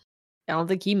 and I don't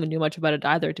think he knew much about it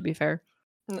either, to be fair.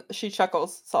 She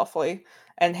chuckles softly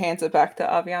and hands it back to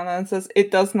Aviana and says,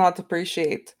 "It does not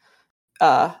appreciate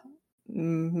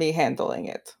me handling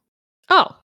it."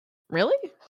 Oh,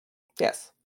 really?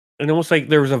 Yes. And almost like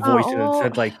there was a voice that Oh.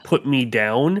 said like "put me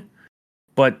down,"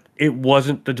 but it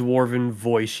wasn't the dwarven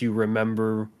voice you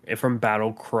remember from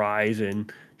battle cries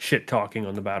and shit talking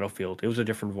on the battlefield. It was a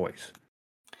different voice.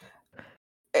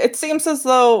 It seems as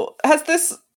though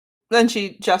then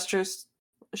she gestures,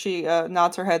 she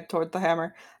nods her head toward the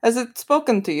hammer. Has it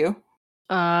spoken to you?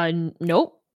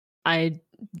 Nope.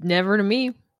 Never to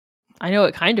me. I know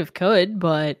it kind of could,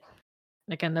 but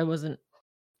again, that wasn't.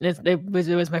 It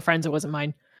was my friend's. It wasn't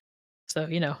mine. So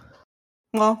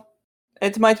Well,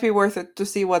 it might be worth it to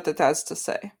see what it has to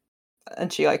say.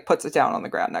 And she puts it down on the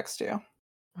ground next to you.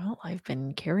 Well, I've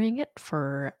been carrying it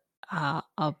for a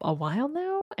while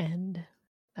now, and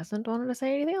hasn't wanted to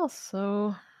say anything else.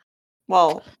 So,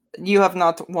 Well, you have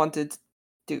not wanted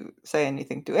to say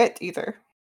anything to it either.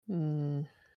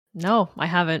 No, I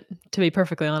haven't. To be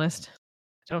perfectly honest,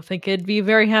 I don't think it'd be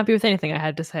very happy with anything I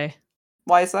had to say.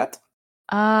 Why is that?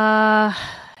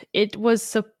 It was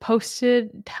supposed to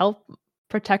help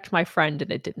protect my friend,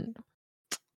 and it didn't.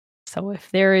 So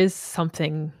if there is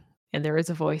something, and there is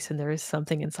a voice, and there is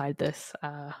something inside this,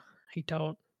 I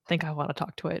don't think I want to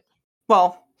talk to it.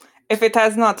 Well, if it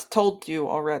has not told you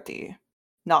already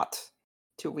not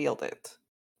to wield it,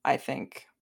 I think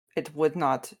it would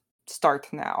not start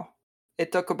now.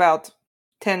 It took about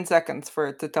 10 seconds for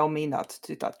it to tell me not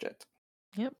to touch it.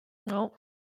 Yep. Well,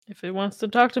 if it wants to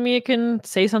talk to me, it can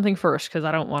say something first, because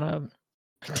I don't want to.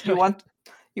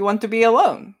 You want to be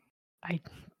alone? I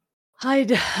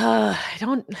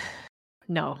don't.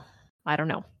 No, I don't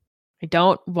know. I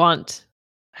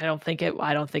don't think it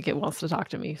wants to talk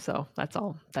to me. So that's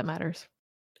all that matters.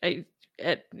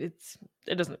 It's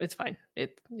fine.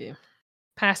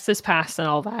 Past is past and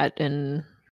all that, and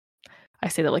I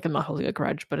say that like I'm not holding a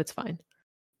grudge, but it's fine.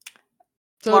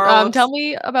 So, tell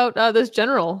me about this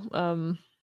general.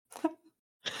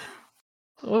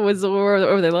 What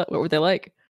were they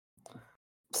like?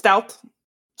 Stout,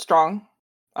 strong,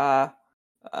 Dwarven.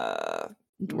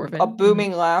 a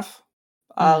booming laugh.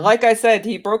 Like I said,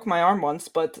 he broke my arm once,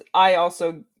 but I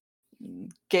also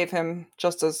gave him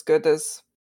just as good as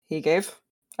he gave.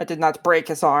 I did not break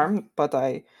his arm, but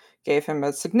I gave him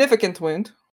a significant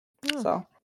wound. Oh. So,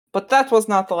 but that was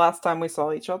not the last time we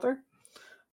saw each other.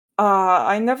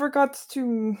 I never got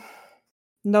to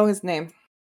know his name.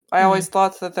 I always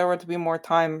thought that there would be more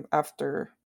time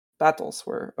after battles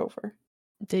were over.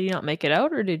 Did you not make it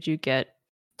out, or did you get...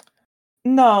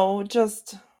 No,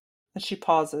 just... And she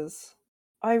pauses.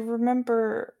 I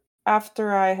remember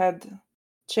after I had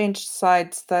changed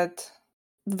sides that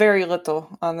very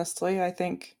little, honestly. I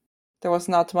think there was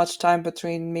not much time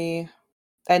between me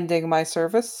ending my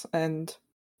service and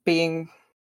being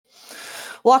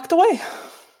locked away,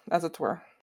 as it were.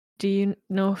 Do you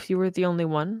know if you were the only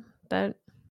one that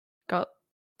got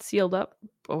sealed up,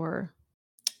 or...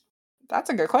 That's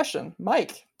a good question.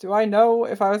 Mike, do I know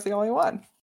if I was the only one?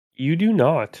 You do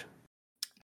not.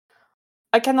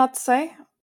 I cannot say.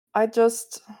 I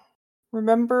just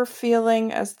remember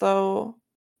feeling as though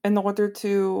in order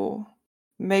to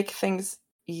make things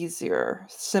easier,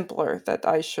 simpler, that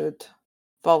I should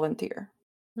volunteer.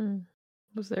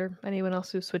 Was there anyone else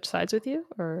who switched sides with you,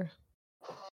 or...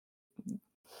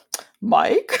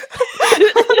 Mike?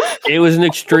 It was an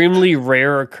extremely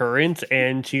rare occurrence,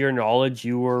 and to your knowledge,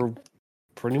 you were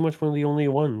pretty much one of the only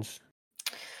ones.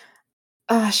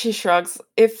 She shrugs.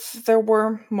 If there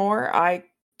were more, I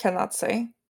cannot say.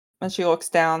 And she looks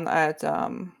down at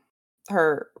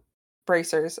her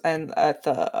bracers and at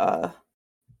the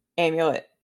amulet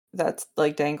that's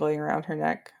dangling around her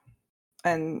neck.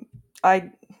 And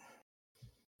I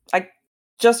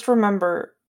just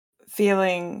remember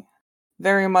feeling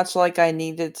very much like I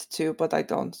needed to, but I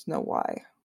don't know why,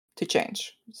 to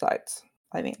change sides.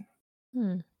 I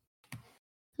mean.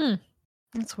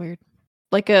 That's weird.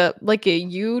 Like a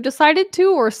you decided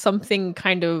to, or something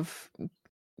kind of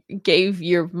gave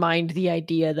your mind the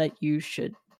idea that you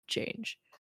should change?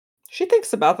 She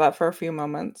thinks about that for a few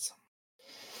moments.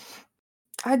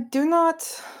 I do not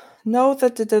know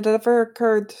that it had ever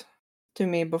occurred to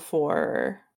me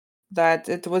before that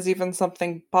it was even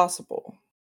something possible.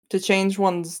 To change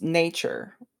one's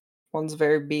nature, one's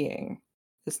very being,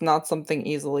 is not something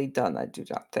easily done, I do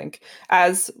not think.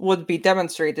 As would be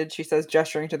demonstrated, she says,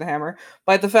 gesturing to the hammer,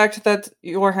 by the fact that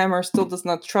your hammer still does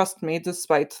not trust me,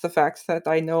 despite the fact that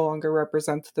I no longer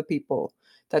represent the people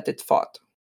that it fought.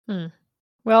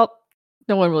 Well,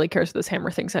 no one really cares what this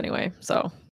hammer thinks anyway,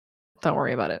 so don't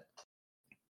worry about it.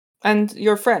 And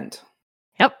your friend.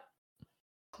 Yep.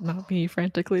 Not me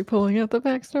frantically pulling out the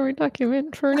backstory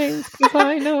document for names because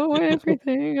I know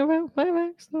everything about my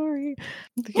backstory.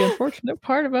 The unfortunate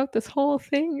part about this whole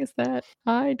thing is that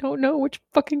I don't know which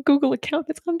fucking Google account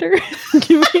it's under.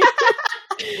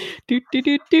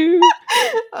 do.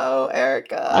 Oh,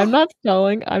 Erica. I'm not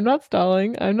stalling.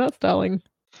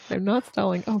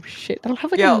 Oh shit. I don't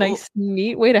have like a nice,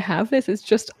 neat way to have this. It's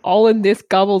just all in this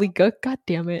gobbledygook. God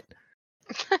damn it.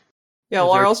 Yeah,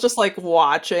 Laurel's just like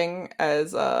watching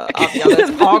as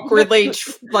Aviana's awkwardly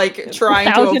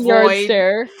trying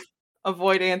to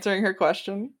avoid answering her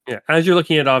question. Yeah, as you're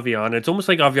looking at Aviana, it's almost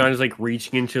like Aviana's like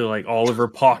reaching into like all of her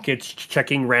pockets,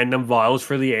 checking random vials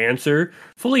for the answer,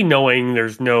 fully knowing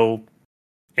there's no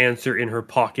answer in her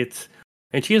pockets.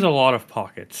 And she has a lot of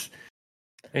pockets.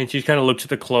 And she kind of looks at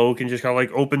the cloak and just kind of like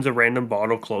opens a random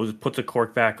bottle, closes, puts a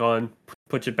cork back on,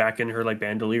 puts it back in her like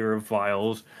bandolier of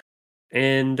vials.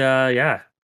 And and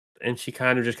she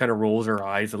kind of rolls her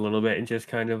eyes a little bit and just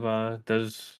kind of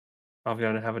does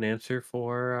Aviana have an answer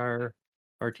for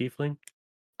our tiefling?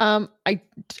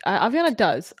 Aviana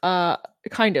does.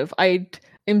 Kind of. I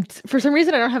am for some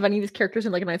reason I don't have any of these characters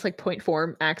in like a nice like point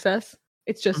form access.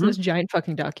 It's just this giant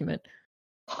fucking document.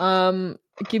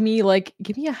 Give me a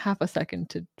half a second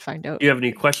to find out. Do you have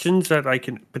any questions that I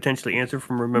can potentially answer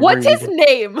from remembering? What's his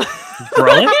name?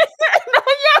 Brella?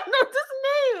 What's his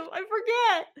name? I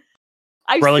forget.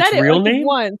 Brella's said it real like name?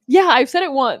 once. Yeah, I've said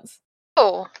it once.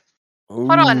 Oh.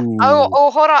 Hold on.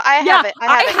 Oh, hold on. I have it.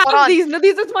 I have it. Hold on. These. No,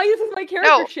 this is my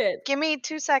character shit. Give me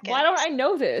 2 seconds. Why don't I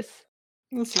know this?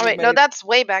 Oh wait, no, that's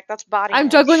way back. That's body. I'm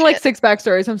juggling like 6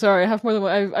 backstories. I'm sorry. I have more than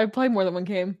one. I played more than one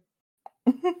game.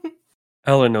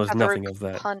 Ellen knows nothing of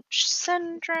that. Punch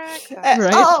Sendrak.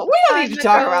 Right? Oh, we don't need to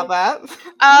talk about that.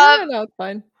 No, it's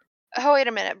fine. Oh, wait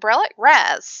a minute. Brella?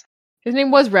 Raz. His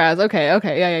name was Raz.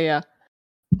 Okay. Yeah.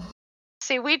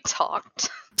 See, we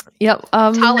talked. Yep.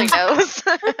 Tali knows.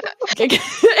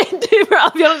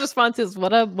 Aviana's response is,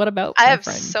 what about I my have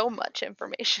friend? so much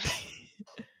information.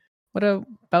 What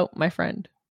about my friend?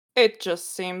 It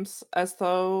just seems as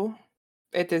though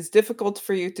it is difficult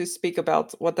for you to speak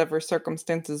about whatever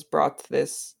circumstances brought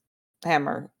this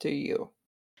hammer to you.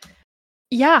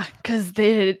 Yeah, because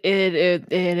it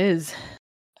is.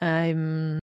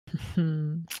 I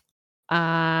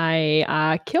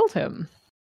killed him,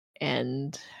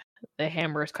 and the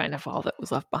hammer is kind of all that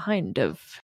was left behind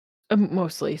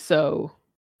mostly. So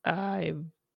I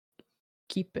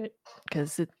keep it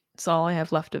because it's all I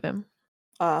have left of him.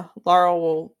 Laurel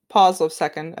will pause a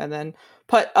second and then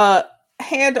put a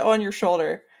hand on your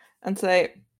shoulder and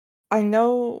say, I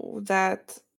know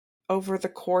that over the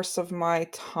course of my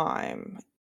time,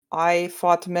 I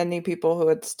fought many people who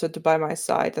had stood by my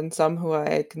side and some who I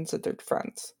had considered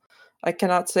friends. I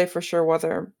cannot say for sure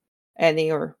whether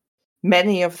any or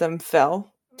many of them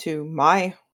fell to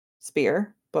my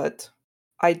spear, but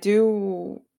I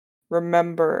do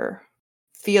remember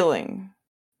feeling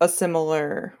a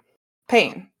similar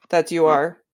pain that you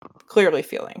are clearly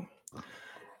feeling.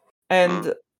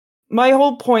 And my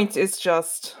whole point in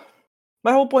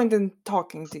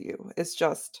talking to you is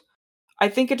just, I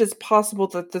think it is possible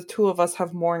that the two of us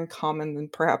have more in common than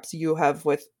perhaps you have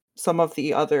with some of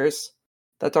the others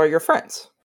that are your friends.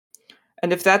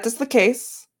 And if that is the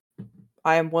case,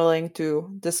 I am willing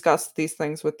to discuss these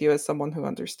things with you as someone who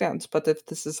understands. But if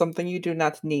this is something you do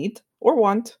not need or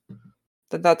want,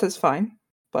 then that is fine.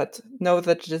 But know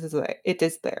that it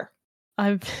is there.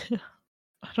 I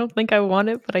don't think I want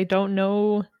it, but I don't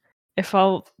know if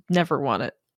I'll never want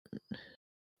it.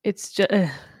 It's just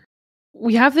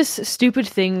we have this stupid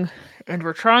thing, and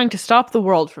we're trying to stop the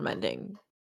world from ending.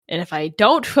 And if I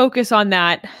don't focus on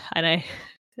that, and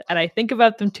I think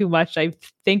about them too much, I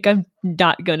think I'm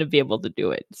not going to be able to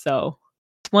do it. So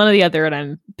it's one or the other, and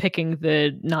I'm picking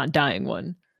the not dying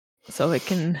one. So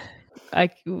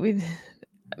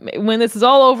when this is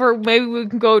all over, maybe we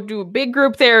can go do a big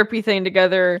group therapy thing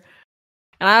together.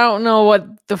 And I don't know what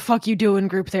the fuck you do in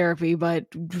group therapy, but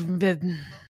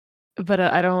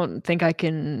I don't think I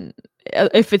can.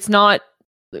 If it's not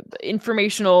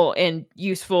informational and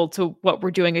useful to what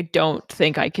we're doing, I don't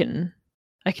think I can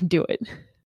do it.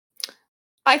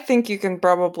 I think you can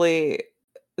probably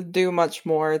do much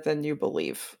more than you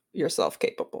believe yourself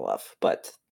capable of,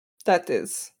 but that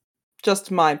is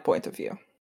just my point of view.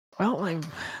 Well,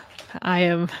 I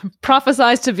am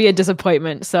prophesized to be a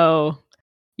disappointment, so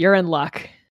you're in luck.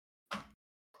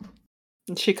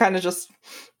 And she kind of just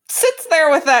sits there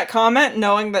with that comment,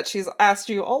 knowing that she's asked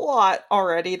you a lot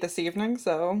already this evening,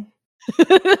 so...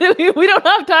 We don't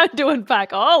have time to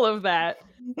unpack all of that.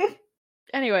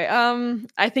 Anyway,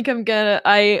 I think I'm gonna...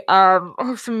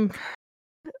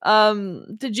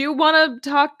 did you want to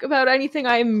talk about anything?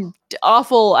 I'm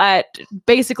awful at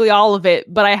basically all of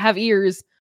it, but I have ears.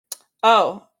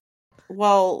 Oh,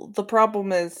 well, the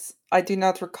problem is I do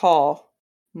not recall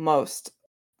most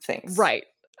things. Right.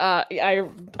 I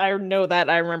know that.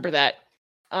 I remember that.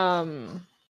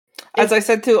 As I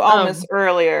said to Almas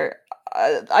earlier,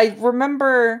 I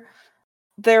remember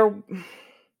there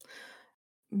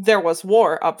was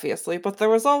war, obviously, but there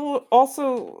was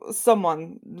also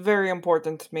someone very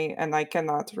important to me, and I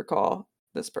cannot recall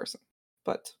this person.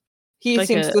 But he Like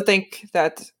seems to think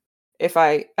that if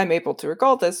I am able to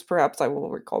recall this, perhaps I will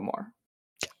recall more.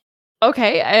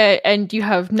 Okay, and you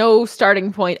have no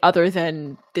starting point other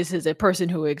than this is a person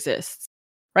who exists,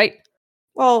 right?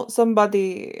 Well,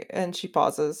 somebody, and she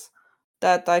pauses,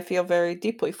 that I feel very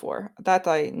deeply for. That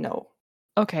I know.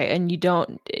 Okay, and you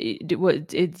don't you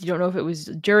don't know if it was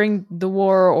during the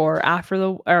war or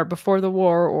after or before the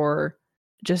war, or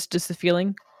just the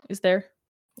feeling is there?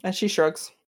 And she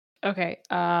shrugs. Okay.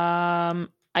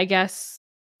 I guess.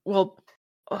 Well,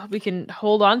 we can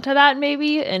hold on to that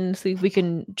maybe and see if we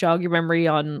can jog your memory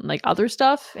on like other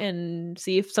stuff and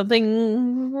see if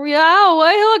something. Oh,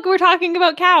 hey, look, we're talking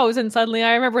about cows, and suddenly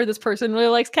I remember this person really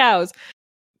likes cows,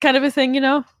 kind of a thing, you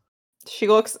know. She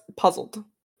looks puzzled.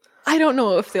 I don't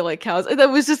know if they like cows. It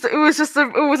was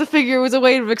a figure. It was a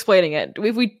way of explaining it.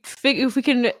 If we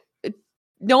can,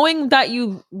 knowing that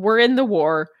you were in the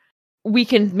war, we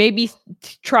can maybe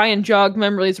try and jog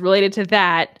memories related to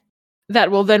that.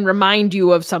 That will then remind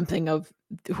you of something of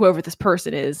whoever this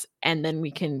person is, and then we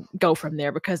can go from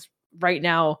there. Because right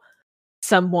now,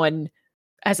 someone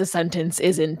as a sentence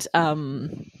isn't.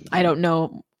 I don't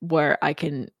know where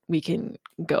we can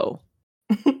go.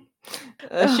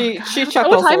 She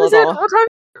chuckles what time a is it? little. What time?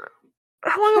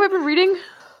 How long have I been reading?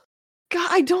 God,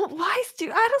 I don't. Why, dude?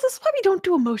 This is why we don't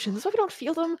do emotions. This is why we don't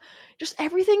feel them. Just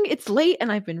everything. It's late,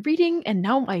 and I've been reading, and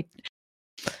now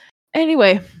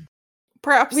Anyway,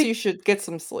 perhaps you should get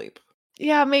some sleep.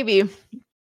 Yeah, maybe.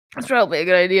 That's probably a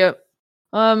good idea.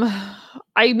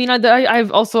 I mean, I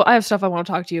have stuff I want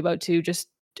to talk to you about too. Just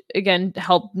again,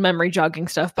 help memory jogging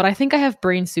stuff. But I think I have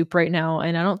brain soup right now,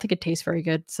 and I don't think it tastes very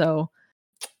good. So.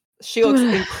 She looks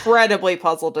incredibly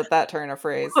puzzled at that turn of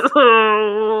phrase.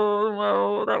 Oh,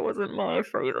 no, that wasn't my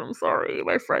phrase. I'm sorry.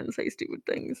 My friends say stupid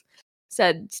things.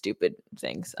 Said stupid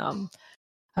things. I'm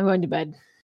going to bed.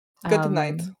 Good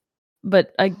night.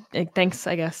 But I thanks,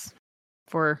 I guess,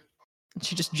 for...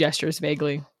 She just gestures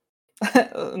vaguely.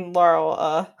 And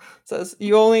Laurel says,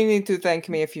 "You only need to thank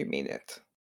me if you mean it.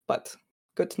 But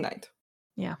good night."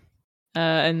 Yeah.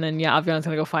 And then Aviana's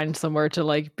gonna go find somewhere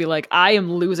to be like, I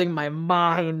am losing my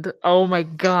mind. Oh my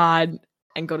god,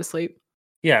 and go to sleep.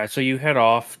 Yeah, so you head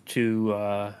off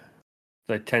to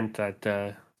the tent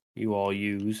that you all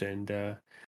use, and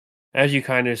as you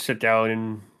kind of sit down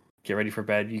and get ready for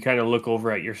bed, you kind of look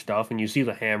over at your stuff and you see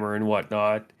the hammer and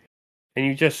whatnot, and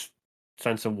you just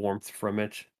sense a warmth from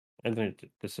it, and then it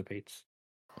dissipates.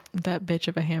 That bitch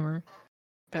of a hammer,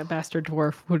 that bastard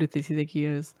dwarf. Who did he think he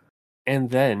is? And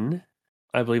then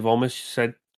I believe Almas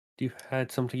said you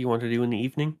had something you want to do in the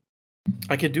evening?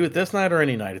 I could do it this night or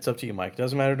any night. It's up to you, Mike.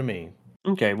 Doesn't matter to me.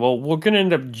 Okay, well, we're going to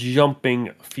end up jumping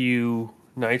a few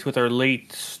nights with our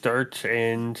late start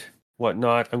and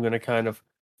whatnot. I'm going to kind of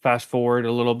fast forward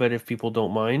a little bit if people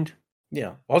don't mind.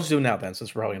 Yeah, I'll just do it now then,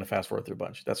 since we're probably going to fast forward through a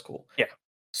bunch. That's cool. Yeah.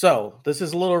 So, this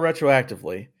is a little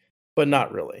retroactively, but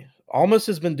not really. Almas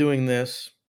has been doing this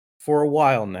for a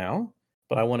while now,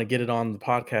 but I want to get it on the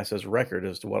podcast as record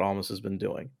as to what Almas has been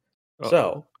doing. Uh-oh.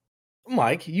 So,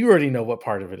 Mike, you already know what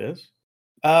part of it is.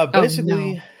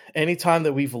 Basically, anytime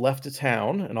that we've left a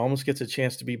town and Almas gets a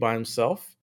chance to be by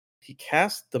himself, he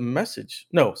casts the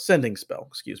sending spell,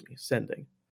 sending.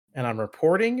 And I'm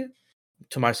reporting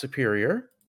to my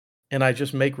superior, and I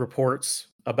just make reports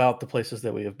about the places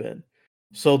that we have been.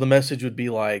 So the message would be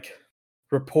like,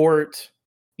 report,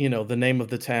 the name of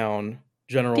the town,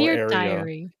 general Dear area.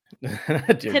 Diary.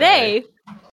 Dear Today,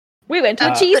 we went to a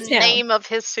That's cheese the town. name of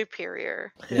his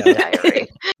superior. Yeah. Diary.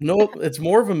 No, it's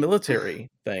more of a military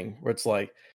thing where it's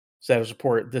like, status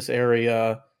report this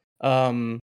area.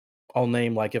 I'll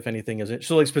name like if anything is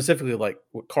so like specifically like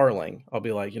with Carling. I'll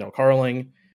be like,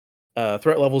 Carling,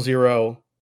 threat level 0,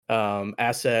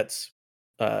 assets,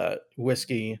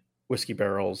 whiskey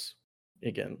barrels.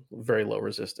 Again, very low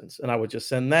resistance, and I would just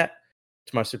send that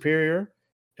to my superior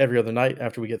every other night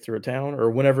after we get through a town or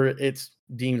whenever it's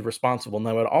deemed responsible. And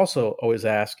I would also always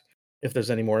ask if there's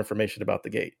any more information about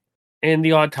the gate. And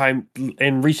the odd time,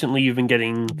 and recently you've been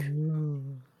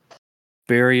getting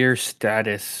barrier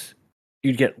status.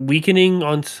 You'd get weakening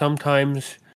on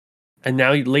sometimes, and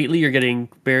now lately you're getting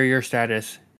barrier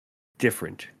status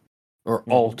different or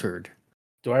altered.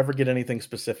 Do I ever get anything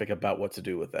specific about what to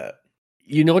do with that?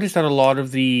 You notice that a lot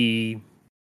of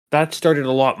that started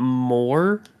a lot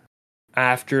more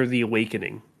after the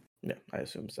awakening. Yeah, I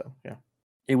assume so. Yeah.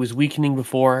 It was weakening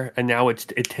before, and now it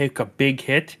took a big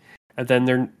hit, and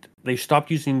then they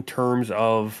stopped using terms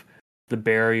of the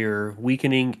barrier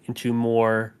weakening into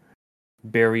more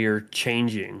barrier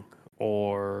changing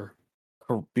or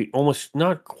almost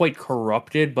not quite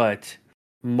corrupted, but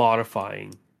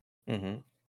modifying. Mm-hmm.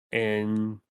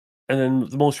 And then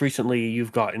most recently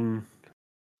you've gotten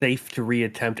safe to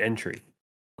reattempt entry.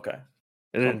 Okay.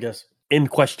 And So I'm guessing in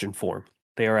question form,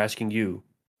 they are asking you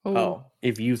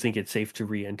if you think it's safe to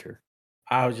re-enter.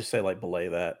 I would just say like belay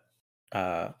that.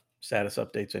 Status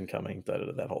updates incoming,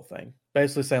 that whole thing.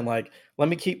 Basically saying like, let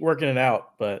me keep working it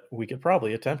out, but we could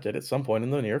probably attempt it at some point in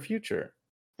the near future.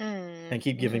 And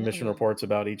keep giving mission reports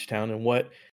about each town and what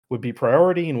would be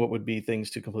priority and what would be things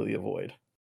to completely avoid.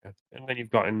 And then you've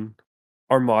gotten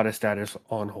Armada status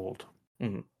on hold.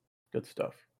 Good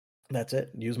stuff. That's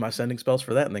it. Use my sending spells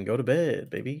for that and then go to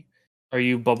bed, baby. Are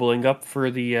you bubbling up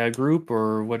for the group,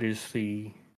 or what is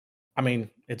the... I mean,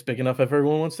 it's big enough if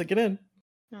everyone wants to get in.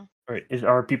 Right.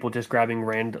 Are people just grabbing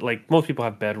like most people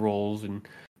have bedrolls and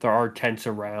there are tents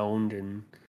around and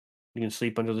you can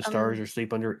sleep under the stars or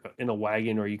sleep in a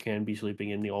wagon, or you can be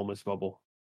sleeping in the Almas bubble.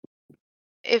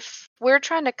 If we're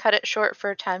trying to cut it short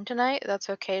for time tonight, that's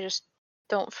okay. Just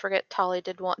don't forget Tali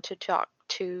did want to talk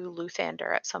to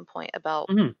Luthander at some point about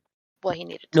what he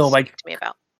needed to speak to me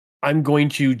about. I'm going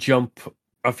to jump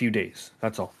a few days.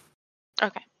 That's all.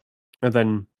 Okay. And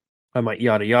then I might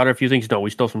yada a few things. No, we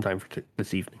still have some time for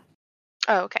this evening.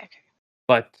 Oh, okay.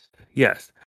 But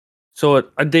yes.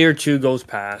 So a day or two goes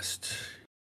past.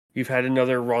 You've had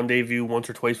another rendezvous once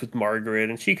or twice with Margaret,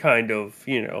 and she kind of,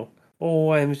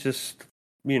 I'm just,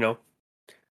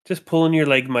 just pulling your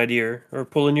leg, my dear, or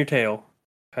pulling your tail,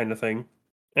 kind of thing.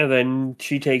 And then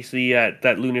she takes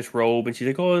that Lunas robe, and she's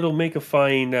like, "Oh, it'll make a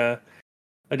fine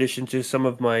addition to some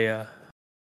of my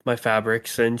my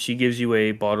fabrics." And she gives you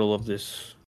a bottle of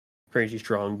this crazy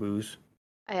strong booze.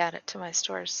 I add it to my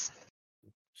stores.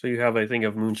 So you have a thing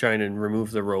of moonshine and remove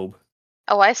the robe.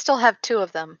 Oh, I still have 2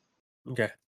 of them. Okay.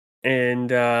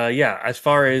 And as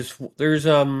far as there's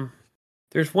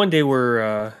one day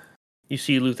where you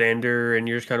see Luthander and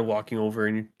you're just kind of walking over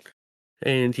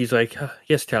and he's like,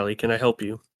 "Yes, Tali, can I help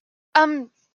you?"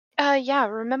 Yeah,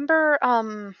 remember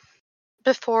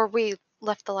before we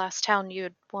left the last town you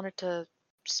had wanted to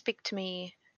speak to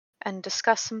me and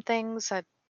discuss some things. I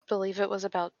believe it was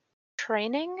about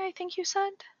training, I think you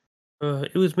said?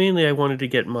 It was mainly I wanted to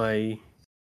get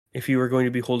if you were going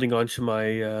to be holding on to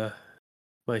my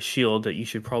my shield, that you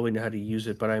should probably know how to use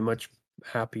it, but I'm much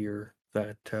happier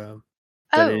that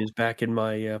it is back in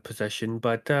my possession.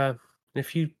 But I'm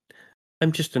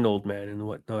just an old man and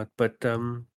whatnot, but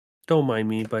don't mind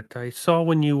me. But I saw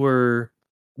when you were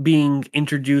being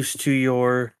introduced to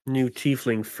your new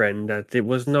tiefling friend that it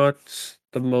was not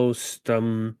the most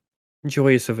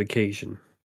joyous of occasion.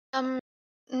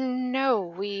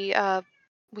 No, we had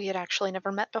actually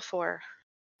never met before.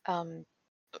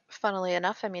 Funnily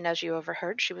enough, I mean, as you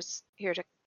overheard, she was here to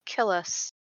kill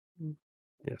us.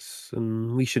 Yes,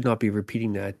 and we should not be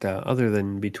repeating that other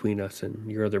than between us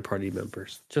and your other party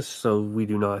members, just so we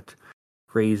do not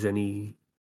raise any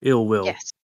ill will.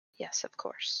 Yes, of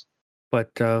course. But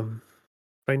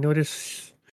I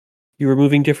noticed you were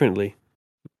moving differently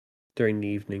during the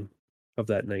evening of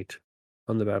that night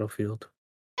on the battlefield.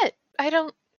 I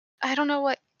don't know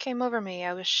what came over me.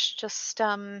 I was just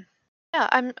I'm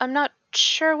not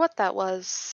sure what that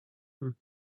was.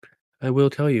 I will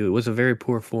tell you, it was a very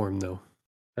poor form, though.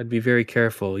 I'd be very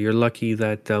careful. You're lucky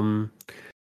that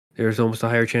there's almost a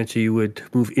higher chance that you would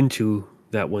move into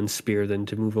that one spear than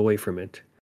to move away from it.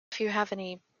 If you have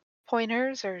any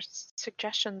pointers or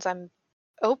suggestions, I'm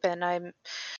open. I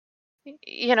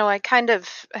kind of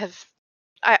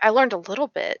I learned a little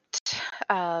bit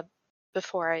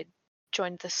before I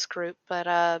joined this group, but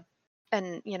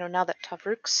and now that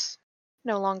Tavruk's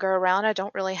no longer around, I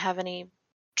don't really have any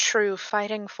true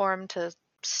fighting form to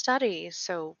study.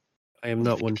 So I am if-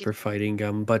 not one if you- for fighting,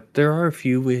 but there are a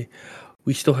few.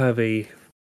 We still have a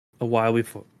while.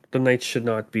 The knights should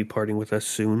not be parting with us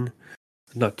soon,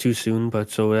 not too soon. But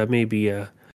so that may be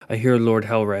I hear Lord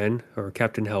Helran or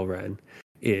Captain Helran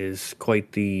is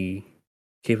quite the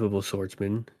capable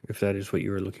swordsman. If that is what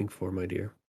you were looking for, my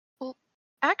dear. Well,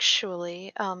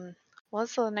 actually,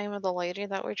 what's the name of the lady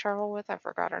that we travel with? I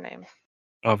forgot her name.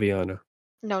 Aviana.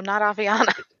 No, not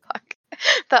Aviana. Fuck.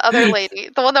 The other lady,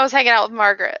 the one that was hanging out with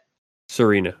Margaret.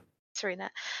 Serena. Serena.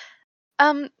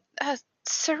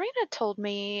 Serena told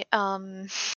me,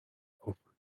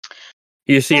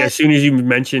 You see, But- as soon as you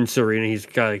mentioned Serena, he's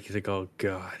like, oh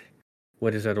God,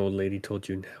 what has that old lady told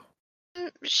you now?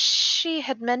 she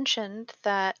had mentioned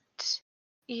that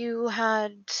you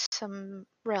had some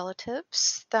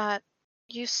relatives that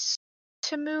used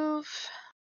to move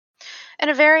in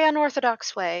a very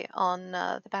unorthodox way on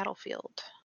the battlefield,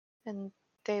 and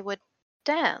they would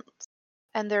dance,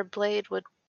 and their blade would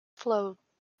flow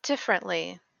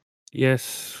differently.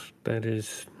 Yes, that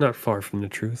is not far from the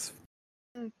truth.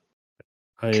 Mm.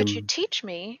 I Could you am. teach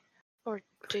me, or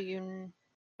do you?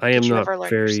 I did am you not ever learn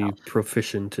very yourself?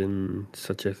 proficient in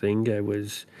such a thing. I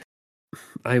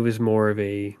was more of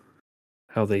a,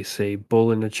 how they say,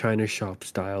 bull in a china shop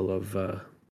style of.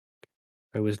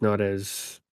 I was not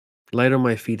as light on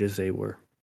my feet as they were.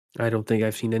 I don't think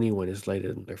I've seen anyone as light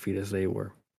on their feet as they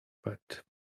were, but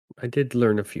I did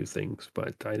learn a few things.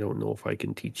 But I don't know if I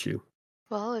can teach you.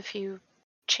 Well, if you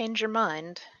change your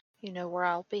mind, you know where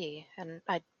I'll be, and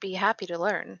I'd be happy to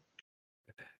learn.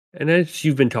 And as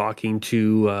you've been talking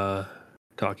to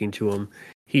him,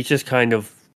 he's just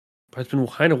has been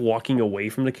kind of walking away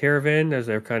from the caravan as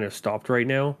they're kind of stopped right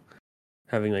now,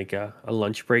 having like a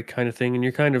lunch break kind of thing, and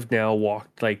you're kind of now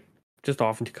walked like just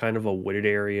off into kind of a wooded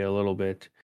area a little bit,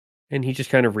 and he just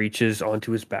kind of reaches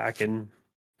onto his back, and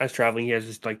as traveling, he has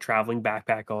this like traveling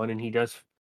backpack on, and he just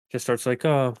starts like,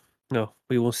 oh no,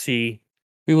 we will see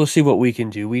what we can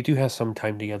do. We do have some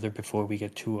time together before we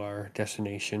get to our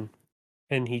destination.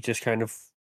 And he just kind of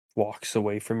walks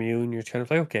away from you, and you're kind of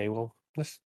like, okay, well,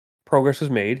 this progress was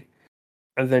made.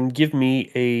 And then give me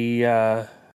a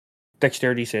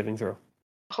dexterity saving throw.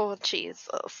 Oh,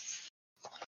 Jesus.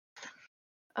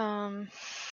 I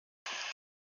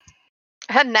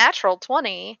had natural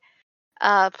 20,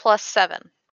 plus 7.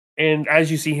 And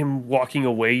as you see him walking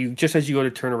away, just as you go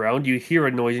to turn around, you hear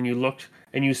a noise, and you look,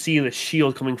 and you see the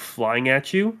shield coming flying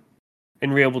at you,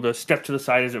 and you're able to step to the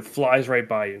side as it flies right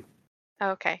by you.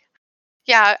 Okay.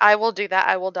 Yeah, I will do that.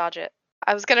 I will dodge it.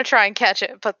 I was going to try and catch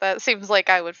it, but that seems like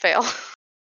I would fail.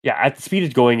 Yeah, at the speed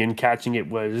it's going and catching it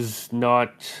was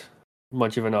not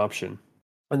much of an option.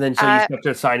 And then so you step to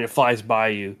the side and it flies by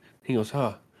you. He goes,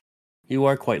 huh, you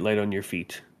are quite light on your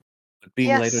feet. But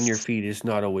being light on your Yes. feet is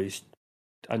not always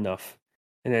enough.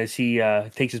 And as he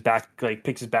picks his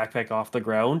backpack off the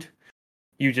ground,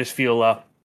 you just feel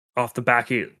off the back,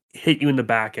 it hit you in the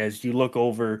back as you look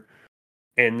over,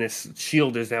 and this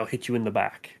shield has now hit you in the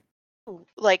back.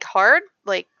 Like hard?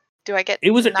 Like, do I get It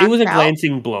was a knocked out?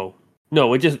 glancing blow.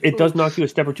 No, it does knock Oof. you a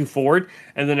step or two forward,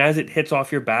 and then as it hits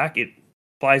off your back, it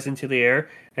flies into the air.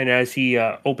 And as he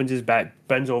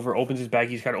bends over, opens his bag,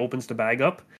 he kind of opens the bag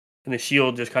up, and the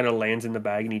shield just kind of lands in the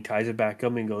bag, and he ties it back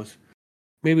up and goes,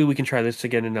 "Maybe we can try this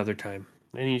again another time."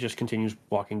 And he just continues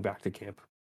walking back to camp.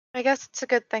 I guess it's a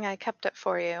good thing I kept it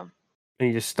for you. And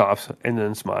he just stops and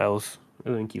then smiles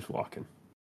and then keeps walking.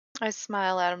 I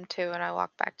smile at him too, and I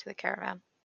walk back to the caravan.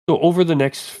 So over the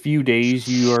next few days,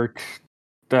 you are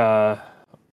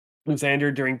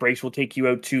Xander during breaks will take you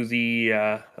out to the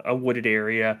a wooded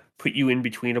area, put you in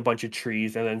between a bunch of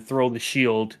trees, and then throw the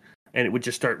shield, and it would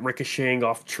just start ricocheting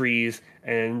off trees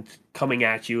and coming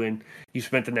at you. And you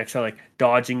spent the next time like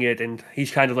dodging it, and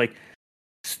he's kind of like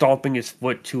stomping his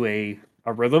foot to a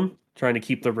rhythm, trying to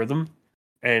keep the rhythm,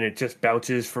 and it just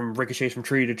bounces from ricochets from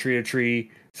tree to tree to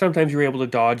tree. Sometimes you're able to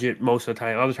dodge it most of the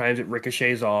time. Other times it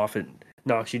ricochets off and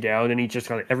knocks you down, and he just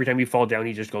kind of every time you fall down,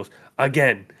 he just goes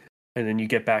again. And then you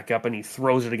get back up and he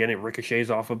throws it again. It ricochets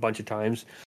off a bunch of times.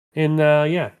 And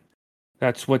yeah,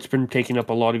 that's what's been taking up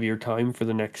a lot of your time for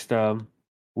the next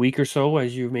week or so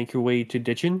as you make your way to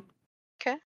Ditchin.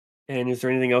 Okay. And is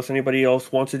there anything else anybody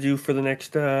else wants to do for the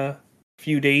next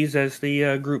few days as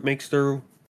the group makes their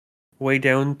way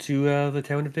down to the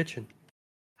town of Ditchin?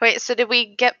 Wait, so did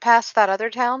we get past that other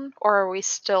town, or are we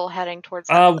still heading towards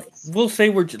that place? We'll say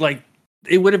we're like,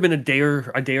 it would have been a day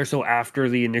or so after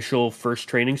the initial first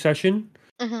training session.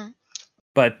 Mm-hmm.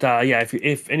 But yeah,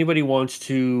 if anybody wants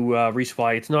to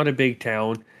resupply, it's not a big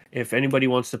town. If anybody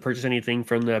wants to purchase anything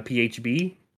from the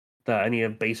PHB, any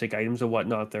of basic items and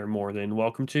whatnot, they're more than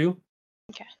welcome to.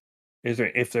 Okay.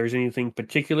 If there's anything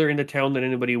particular in the town that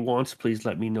anybody wants, please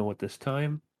let me know at this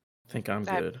time. I think I'm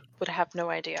I- good. Would have no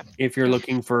idea. If you're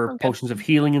looking for Okay. potions of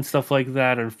healing and stuff like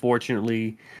that,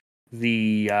 unfortunately,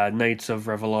 the Knights of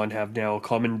Revellon have now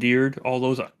commandeered all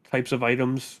those types of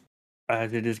items,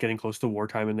 as it is getting close to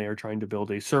wartime, and they are trying to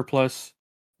build a surplus.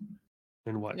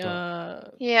 And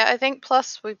whatnot. Yeah, I think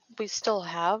plus we still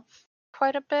have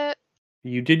quite a bit.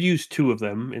 You did use 2 of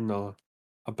them in the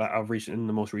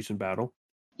most recent battle.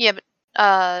 Yeah,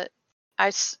 but I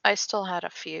still had a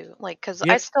few, like, because I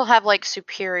Yep. still have like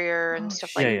superior and Oh,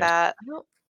 stuff Yeah, like yeah. that. I don't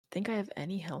think I have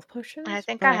any health potions. I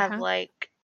think but I have like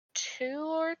 2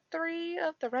 or 3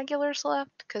 of the regulars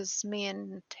left because me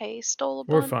and Tay stole a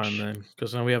We're bunch. fine then,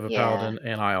 because now we have a Yeah. paladin,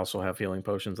 and I also have healing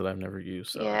potions that I've never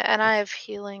used. So Yeah, and I have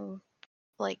healing,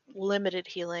 like limited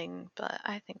healing, but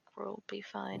I think we'll be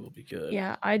fine. we'll be good.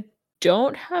 Yeah, I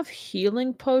don't have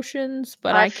healing potions,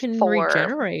 but I I have can 4.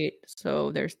 regenerate.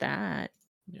 So there's that.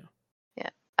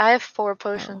 I have 4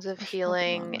 potions of I should open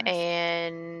healing on this.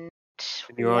 and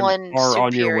And you are 1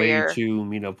 on your way superior to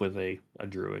meet up with a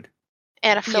druid.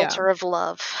 and a Yeah. filter of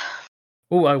love.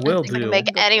 Oh, I I will think I can do. make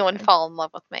That's anyone okay. fall in love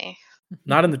with me.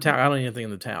 Not in the town. I don't need anything in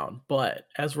the town. But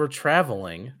as we're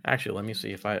traveling, actually, let me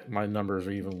see if my numbers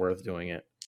are even worth doing it.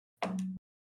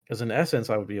 Because in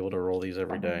essence, I would be able to roll these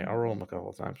every day. I'll roll them a couple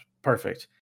of times. Perfect.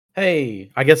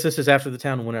 Hey, I guess this is after the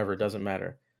town. Whenever, it doesn't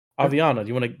matter. Aviana, do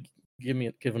you want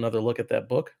to give another look at that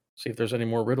book? See if there's any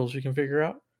more riddles you can figure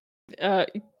out.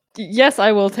 Yes,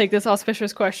 I will take this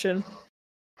auspicious question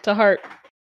to heart.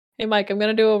 Hey, Mike, I'm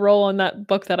gonna do a roll on that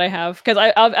book that I have because I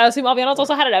assume Aviana's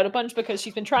also had it out a bunch because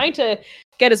she's been trying to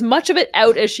get as much of it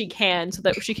out as she can so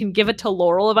that she can give it to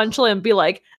Laurel eventually and be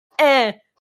like, eh.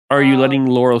 Are you letting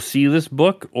Laurel see this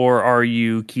book, or are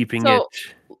you keeping So-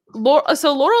 it?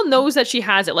 So Laurel knows that she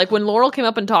has it. Like when Laurel came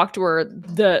up and talked to her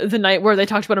the night where they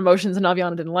talked about emotions and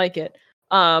Aviana didn't like it.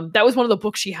 That was one of the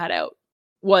books she had out.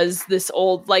 Was this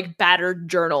old like battered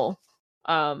journal.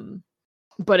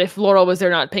 But if Laurel was there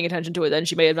not paying attention to it, then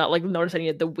she may have not like noticed any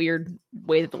of the weird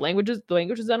way that the language is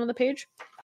done on the page.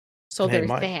 So Hey, there's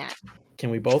Mike. that.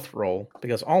 Can we both roll?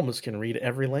 Because Almas can read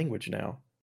every language now.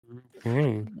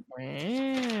 Okay.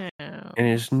 Wow. And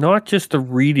it's not just the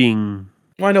reading.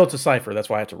 Well, I know it's a cipher. That's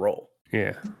why I have to roll.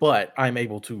 Yeah. But I'm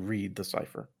able to read the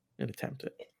cipher and attempt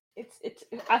it. It's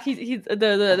he's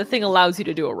the thing allows you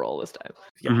to do a roll this time.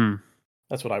 Yeah. Mhm.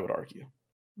 That's what I would argue.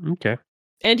 Okay.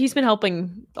 And he's been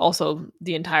helping also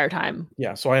the entire time.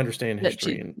 Yeah, so I understand That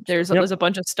history. she, And there's a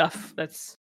bunch of stuff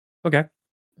that's Okay.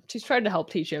 she's tried to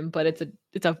help teach him, but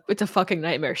it's a fucking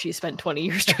nightmare. She spent 20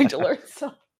 years trying to learn.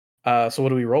 So so what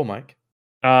do we roll, Mike?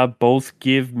 Both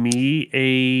give me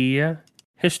a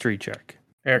history check.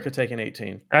 Erica taking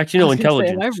 18. Actually, I no, was gonna say,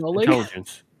 am intelligence. I rolling?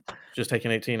 Intelligence. Just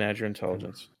taking 18, add your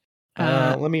intelligence.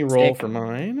 Uh, Let me roll sick. for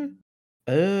mine.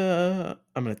 I'm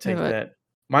going to take have a- that.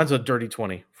 Mine's a dirty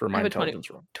 20 for my have a 20. intelligence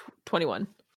roll. 21.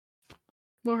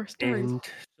 More stories. And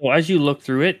so as you look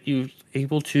through it, you're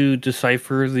able to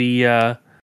decipher the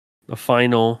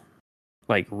final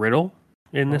like riddle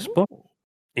in this book. Oh.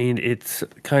 And it's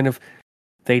kind of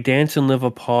they dance and live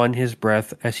upon his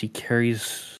breath as he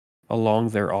carries along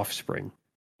their offspring.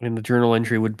 And the journal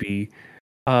entry would be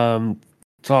so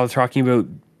I was talking about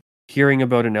hearing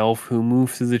about an elf who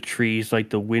moved through the trees like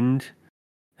the wind,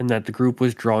 and that the group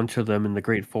was drawn to them in the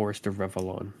great forest of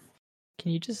Revellon.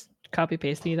 Can you just copy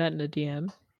paste me that in a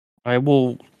DM? I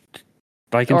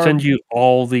can Or- send you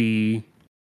all the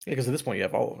Yeah, because at this point you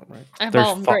have all of them, right? I have There's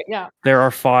all of them. fi- Great, yeah. there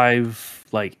are 5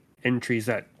 like entries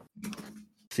that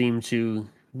seem to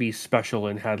be special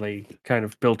and had a kind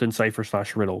of built-in cipher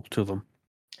 / riddle to them.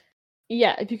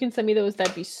 Yeah, if you can send me those,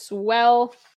 that'd be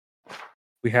swell.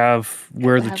 We have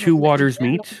where I the have 2 them waters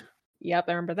written down. meet, Yep,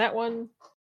 I remember that one.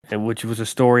 and which was a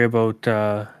story about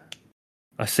a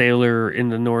sailor in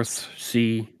the North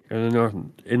Sea, or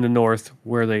in the north,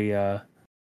 where the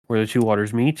 2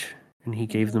 waters meet, and he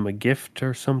gave them a gift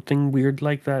or something weird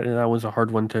like that, and that was a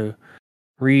hard one to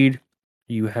read.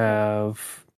 You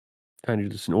have kind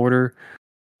of this in order.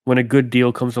 When a good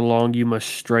deal comes along, you must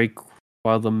strike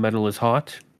while the metal is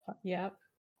hot. Yep.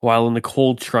 While in the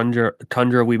cold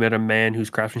tundra, we met a man whose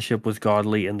craftsmanship was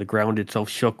godly, and the ground itself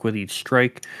shook with each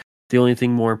strike. The only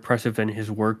thing more impressive than his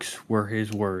works were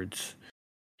his words.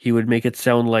 He would make it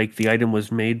sound like the item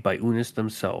was made by Unis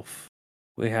himself.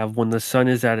 We have when the sun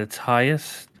is at its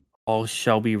highest, all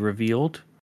shall be revealed.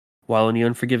 While in the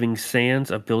unforgiving sands,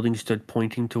 a building stood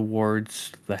pointing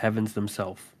towards the heavens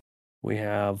themselves. We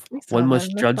have We saw one that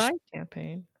must in a judge. side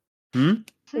campaign. Hmm?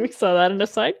 We saw that in a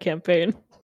side campaign.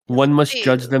 One must Ew.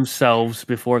 judge themselves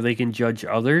before they can judge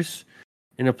others.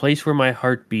 In a place where my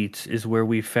heart beats is where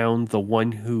we found the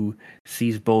one who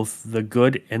sees both the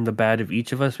good and the bad of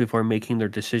each of us before making their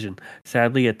decision.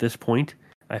 Sadly, at this point,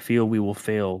 I feel we will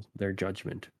fail their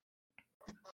judgment.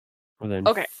 And then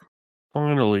Okay.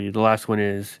 finally, the last one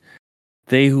is,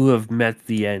 they who have met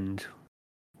the end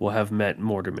will have met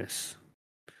Mortimus.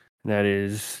 And that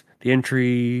is the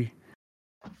entry.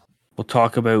 We'll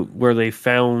talk about where they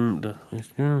found.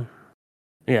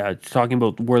 Yeah, it's talking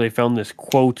about where they found this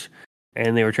quote,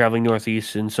 and they were traveling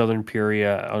northeast in southern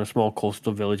Pyria on a small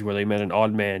coastal village where they met an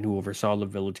odd man who oversaw the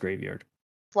village graveyard.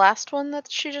 Last one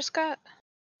that she just got?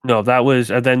 No, that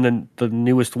was, and then the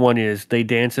newest one is, they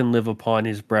dance and live upon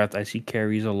his breath as he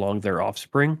carries along their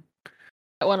offspring.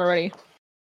 That one already.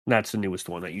 That's the newest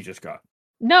one that you just got.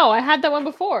 No, I had that one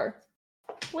before.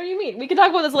 What do you mean? We can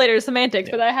talk about this later, semantics,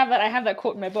 Yeah. but I have that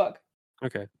quote in my book.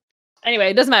 Okay.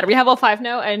 Anyway, it doesn't matter. We have all 5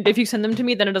 now, and if you send them to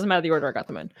me, then it doesn't matter the order I got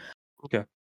them in. Okay.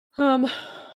 I'll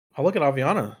look at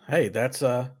Aviana. Hey, that's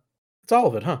all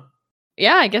of it, huh?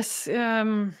 Yeah, I guess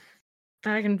I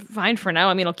can find for now.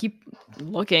 I mean, I'll keep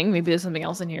looking. Maybe there's something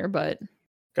else in here, but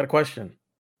Got a question.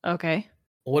 okay.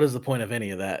 What is the point of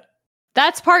any of that?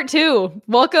 That's part 2.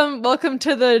 Welcome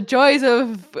to the joys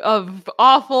of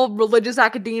awful religious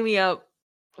academia,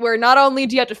 where not only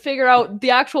do you have to figure out the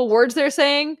actual words they're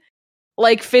saying,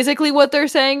 like physically what they're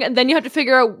saying, and then you have to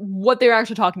figure out what they're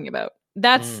actually talking about.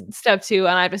 That's step 2,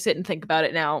 and I have to sit and think about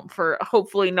it now for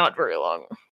hopefully not very long.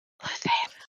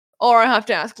 Or I have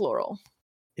to ask Laurel.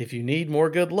 If you need more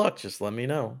good luck, just let me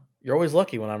know. You're always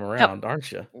lucky when I'm around,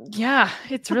 aren't you? Yeah,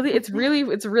 it's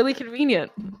really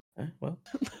convenient. Well,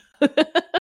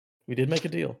 we did make a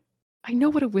deal. I know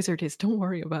what a wizard is. Don't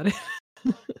worry about it.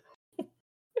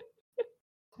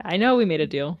 I know we made a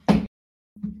deal.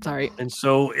 Sorry. And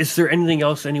so, is there anything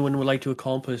else anyone would like to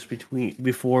accomplish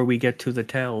before we get to the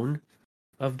town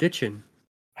of Ditchin?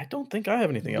 I don't think I have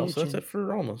anything else. That's it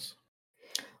for almost.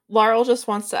 Laurel just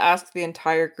wants to ask the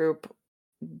entire group,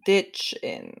 ditch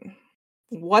in.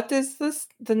 What is this?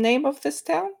 The name of this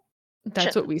town?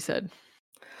 That's what we said.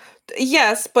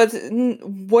 Yes, but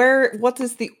where? What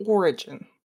is the origin?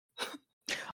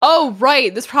 Oh,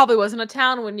 right. This probably wasn't a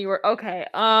town when you were okay.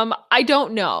 I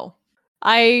don't know.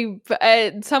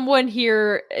 Someone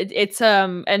here. It's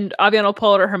and Aviana will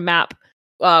pull out her map,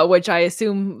 which I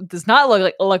assume does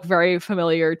not look very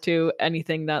familiar to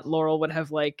anything that Laurel would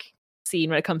have seen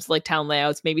when it comes to town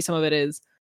layouts. Maybe some of it is.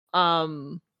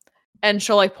 And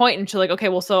she'll point and she'll okay,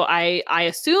 well, so I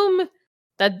assume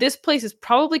that this place is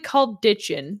probably called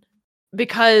Ditchin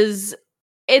because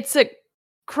it's a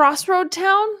crossroad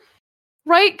town,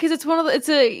 right? Because it's one of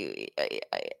the,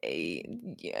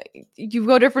 you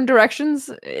go different directions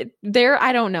there.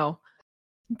 I don't know.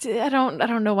 I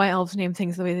don't know why elves name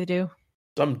things the way they do.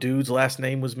 Some dude's last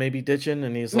name was maybe Ditchin,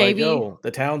 and he's Maybe. like, "Oh,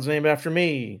 the town's named after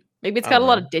me." Maybe it's got a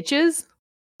lot of ditches.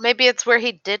 Maybe it's where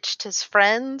he ditched his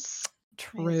friends.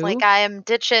 True. He's like, I am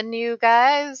ditching you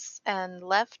guys, and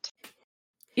left.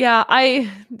 Yeah,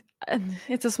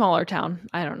 it's a smaller town.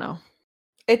 I don't know.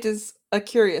 It is a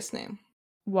curious name.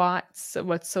 What's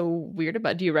so weird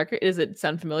about? Do you reckon? Does it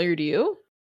sound familiar to you?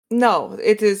 No,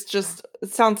 it is just.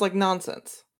 It sounds like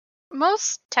nonsense.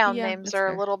 Most town Yeah, names that's are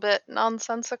fair. a little bit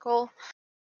nonsensical.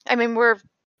 I mean, we're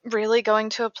really going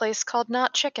to a place called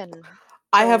Not Chicken.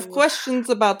 I have So- questions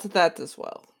about that as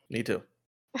well. Me too.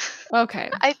 Okay.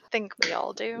 I think we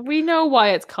all do. We know why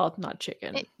it's called Not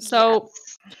Chicken. So,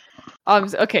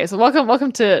 yes. okay, so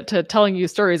welcome to telling you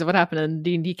stories of what happened in the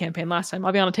D&D campaign last time.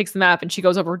 Aviana takes the map and she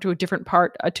goes over to a different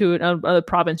part, to another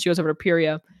province. She goes over to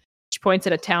Pyria. She points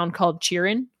at a town called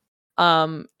Chirin,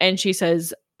 and she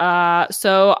says,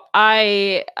 "So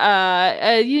I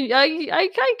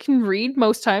can read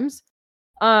most times.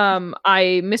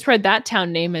 I misread that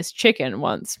town name as Chicken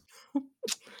once,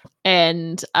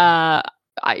 and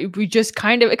we just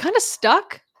kind of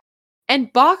stuck."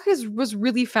 And Bach was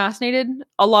really fascinated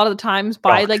a lot of the times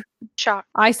by Shock.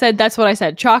 I said that's what I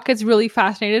said. Chalk is really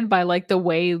fascinated by the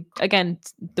way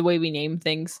we name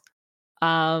things.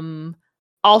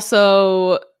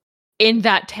 Also in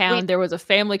that town there was a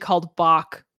family called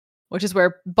Bach, which is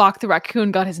where Bach the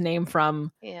raccoon got his name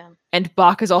from. Yeah. And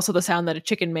Bach is also the sound that a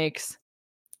chicken makes.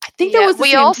 I think that was the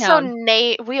we same also town.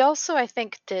 we also I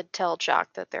think did tell Jock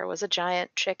that there was a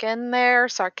giant chicken there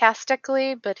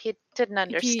sarcastically, but he didn't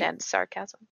understand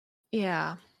sarcasm.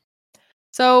 Yeah.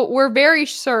 So we're very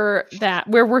sure that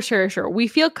we're very sure. We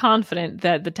feel confident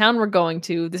that the town we're going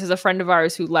to, this is a friend of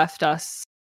ours who left us.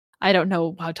 I don't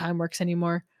know how time works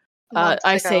anymore. Months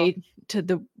I ago. say to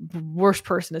the worst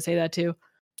person to say that to.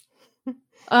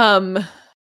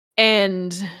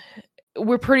 And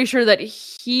we're pretty sure that we're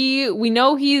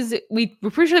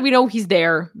pretty sure that we know he's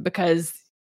there because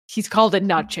he's called it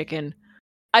not chicken.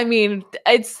 I mean,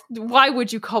 it's why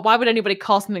would anybody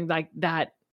call something like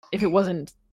that if it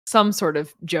wasn't some sort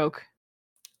of joke?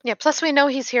 Yeah, plus we know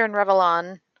he's here in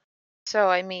Revellon. So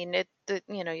I mean,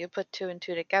 you put two and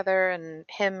two together, and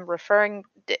him referring,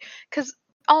 because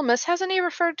Almas, hasn't he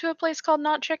referred to a place called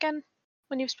Not Chicken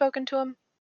when you've spoken to him?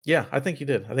 Yeah, I think you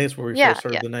did. I think it's where we Yeah, first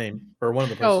heard yeah. the name, or one of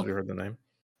the places Oh. we heard the name.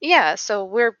 Yeah, so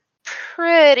we're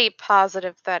pretty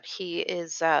positive that he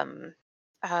is, in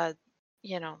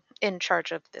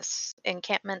charge of this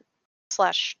encampment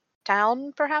 /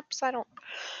 town, perhaps. I don't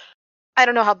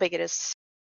know how big it is.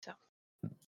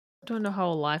 Don't know how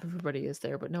alive everybody is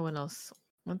there, but no one else.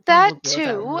 That We'll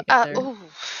deal with that when too. we get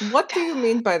there. What do you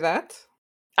mean by that?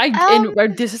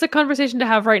 This is a conversation to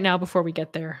have right now before we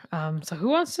get there. So who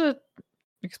wants to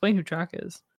explain who Chalk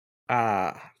is?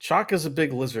 Chalk is a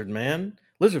big lizard man.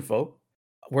 Lizard folk.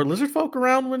 Were lizard folk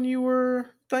around when you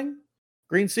were thing?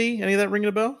 Green Sea? Any of that ringing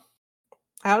a bell?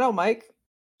 I don't know, Mike.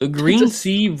 The Green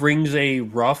Sea rings a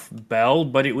rough bell,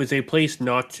 but it was a place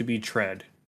not to be tread.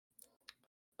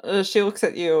 She looks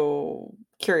at you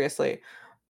curiously.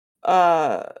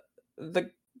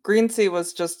 The Green Sea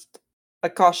was just a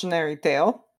cautionary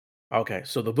tale. Okay,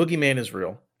 so the boogeyman is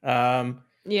real.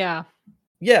 Yeah.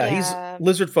 Yeah, he's Yeah.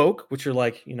 lizard folk, which are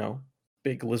like,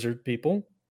 big lizard people.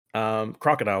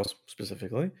 Crocodiles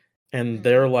specifically. And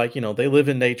they're like, they live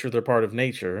in nature, they're part of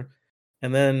nature.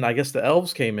 And then I guess the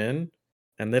elves came in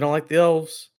and they don't like the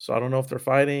elves. So I don't know if they're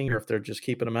fighting or if they're just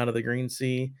keeping them out of the Green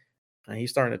Sea. And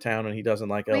he's starting a town and he doesn't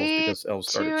like elves We because elves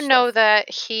started do stuff. know that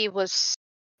he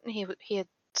had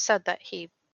said that he,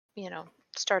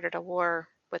 started a war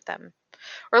with them,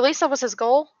 or at least that was his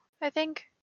goal, I think.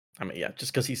 I mean, yeah,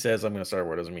 just because he says I'm going to start a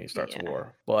war doesn't mean he starts a Yeah.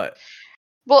 war. But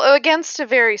Well, against a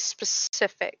very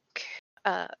specific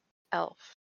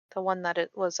elf, the one that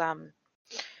it was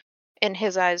in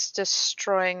his eyes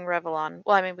destroying Revellon.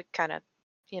 Well, I mean, we kind of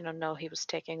know he was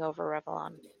taking over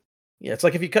Revellon. yeah, it's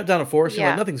like if you cut down a forest, you're Yeah.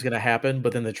 like, nothing's going to happen,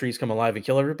 but then the trees come alive and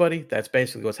kill everybody. That's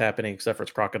basically what's happening, except for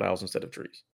it's crocodiles instead of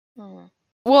trees.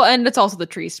 Well, and it's also the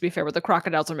trees, to be fair, but the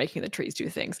crocodiles are making the trees do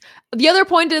things. The other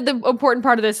point, the important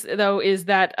part of this, though, is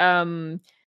that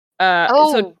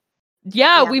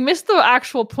Yeah. we missed the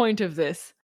actual point of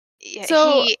this. Yeah,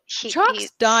 So he Chalk's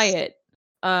eats- diet,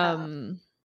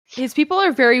 his people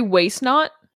are very waste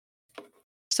not.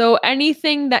 So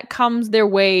anything that comes their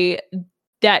way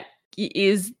that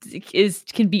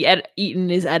can be eaten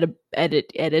is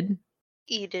edited.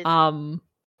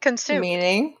 Consumed.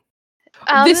 Meaning?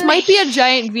 This might be a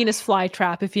giant Venus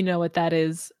flytrap, if you know what that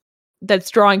is. That's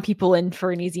drawing people in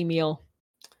for an easy meal.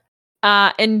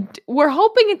 And we're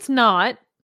hoping it's not.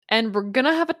 And we're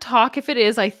gonna have a talk if it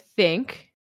is, I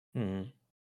think.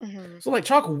 So like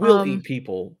Chalk will eat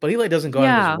people, but he like doesn't go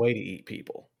out of his way to eat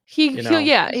people.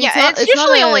 It's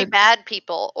usually only bad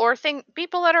people or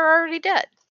people that are already dead.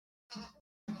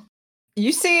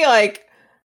 You see, like,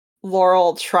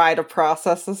 Laurel try to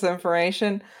process this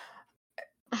information.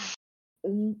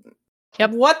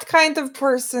 Yep. What kind of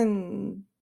person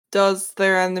does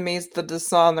their enemies the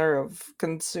dishonor of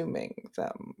consuming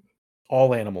them?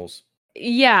 All animals.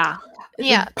 Yeah.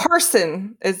 Yeah.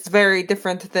 Person is very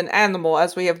different than animal,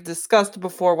 as we have discussed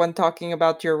before when talking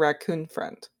about your raccoon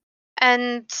friend.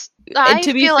 And I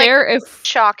to be feel fair, like if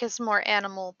Chalk is more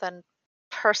animal than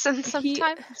person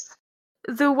sometimes.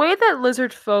 the way that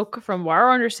lizard folk, from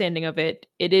our understanding of it,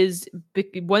 it is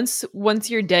once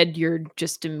you're dead, you're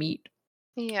just a meat.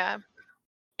 Yeah.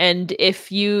 And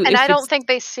I don't think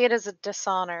they see it as a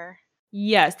dishonor.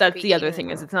 Yes, that's be the other eaten. thing,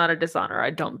 is it's not a dishonor, I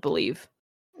don't believe.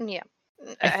 Yeah.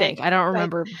 I think. I don't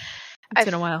remember. It's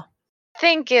been a while. I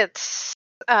think it's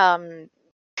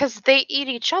because they eat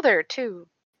each other too.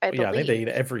 I believe. I think they eat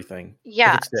everything.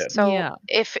 Yeah. If it's dead. So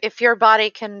if your body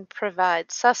can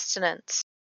provide sustenance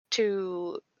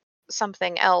to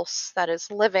something else that is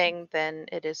living, then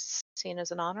it is seen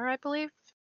as an honor, I believe.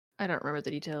 I don't remember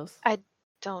the details. I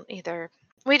don't either.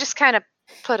 We just kind of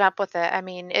put up with it. I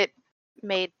mean, it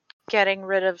made getting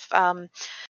rid of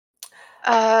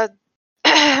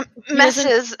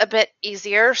messes a bit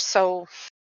easier. So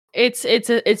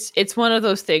it's one of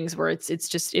those things where it's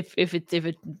just if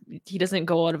he doesn't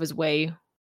go out of his way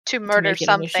to murder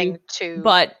something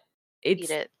but eat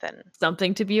it, then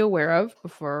something to be aware of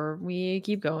before we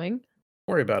keep going. Don't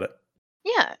worry about it.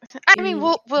 Yeah, I mean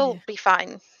we'll be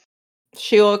fine.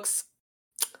 She looks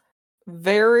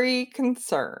very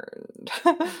concerned.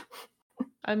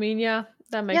 I mean, yeah,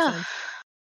 that makes sense.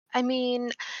 I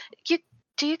mean,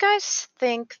 do you guys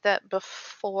think that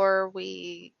before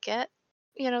we get,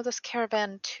 this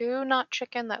caravan to Not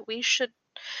Chicken, that we should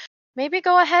maybe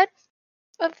go ahead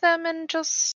of them and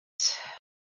just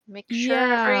make sure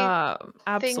everything Yeah, is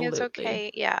absolutely.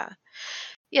 okay. Yeah.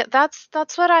 Yeah, that's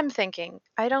what I'm thinking.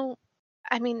 I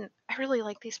mean, I really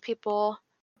like these people,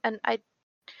 and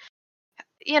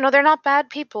they're not bad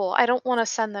people. I don't want to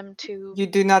send them to. You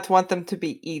do not want them to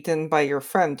be eaten by your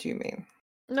friend, you mean?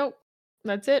 Nope.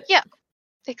 That's it. Yeah,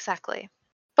 exactly.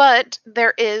 But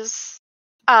there is,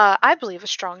 I believe, a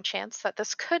strong chance that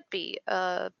this could be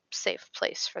a safe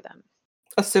place for them.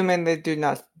 Assuming they do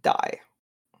not die.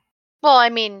 Well, I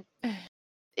mean,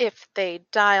 if they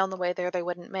die on the way there, they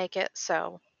wouldn't make it.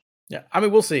 So Yeah, I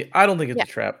mean, we'll see. I don't think it's Yeah. a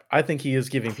trap. I think he is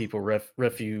giving people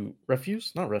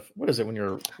refuse. Not ref. What is it when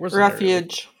you're where's the area?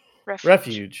 Refuge.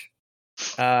 Refuge.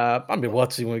 I mean, we'll have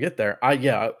to see when we get there.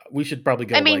 We should probably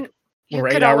go. I mean, like you when we're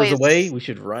could 8 hours always away. We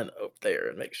should run up there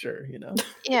and make sure.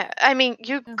 Yeah, I mean,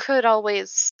 you Yeah. could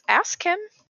always ask him,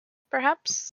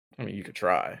 perhaps. I mean, you could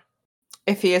try.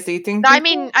 If he is eating I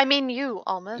people? mean, you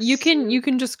almost. You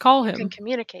can just call You can him.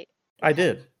 communicate, I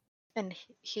did. and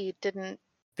he didn't.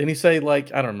 Didn't he say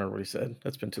like I don't remember what he said.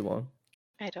 That's been too long.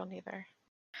 I don't either.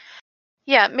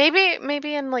 Yeah,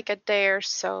 maybe in like a day or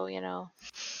so,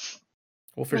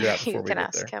 We'll figure it out you before we can get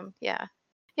ask there. him.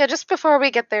 Yeah, just before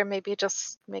we get there, maybe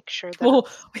just make sure that.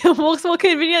 We'll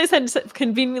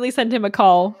conveniently send him a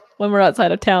call when we're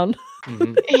outside of town.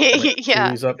 Mhm. See Yeah,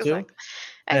 what he's up to. exactly.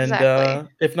 And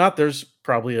if not, there's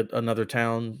probably another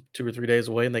town 2 or 3 days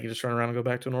away, and they can just turn around and go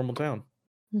back to a normal town.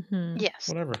 Mm-hmm. Yes.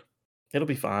 Whatever. It'll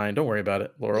be fine. Don't worry about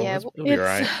it, Laurel. Yeah, It'll be all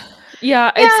right.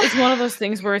 Yeah, Yeah. it's one of those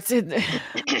things where it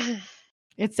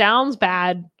sounds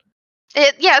bad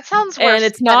it sounds worse. and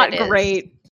it's than not it is.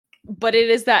 great, but it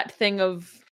is that thing of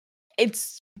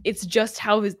it's just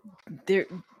how their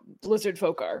lizard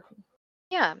folk are.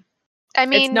 Yeah, I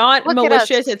mean, It's not look at us.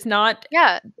 malicious. It's not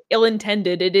Yeah,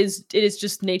 ill-intended. It is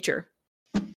just nature.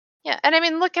 yeah, and I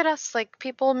mean, look at us. Like,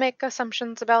 people make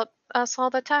assumptions about us all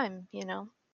the time,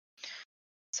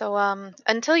 So,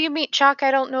 until you meet Chuck,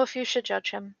 I don't know if you should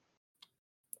judge him.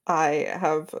 I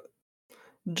have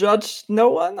judged no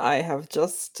one. I have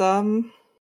just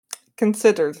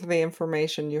considered the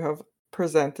information you have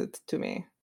presented to me.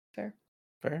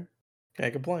 Fair.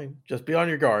 Can't complain. Just be on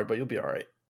your guard, but you'll be all right.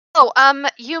 Oh,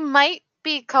 you might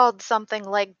be called something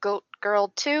like Goat Girl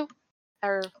too,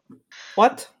 or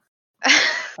What?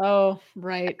 Oh,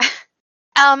 right.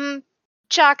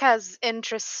 Chuck has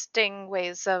interesting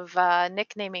ways of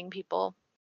nicknaming people,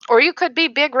 or you could be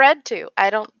Big Red too. I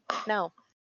don't know.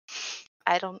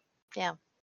 Yeah,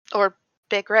 or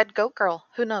Big Red Goat Girl.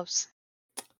 Who knows?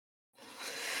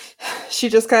 She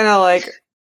just kind of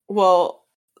will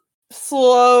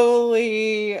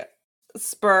slowly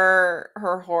spur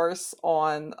her horse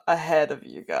on ahead of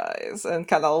you guys and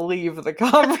kind of leave the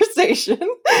conversation.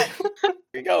 Where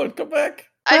you going? Come back.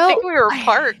 I think Well, we were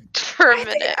parked for a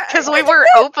minute because we I were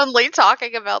think openly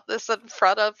talking about this in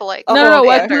front of like. Oh, No,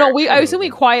 okay. I assume we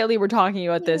quietly were talking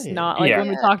about this, Yeah. not like when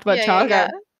we Yeah. talked about Yeah, Chuck. yeah.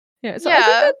 Yeah, so I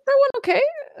Yeah. think that went okay,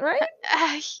 right?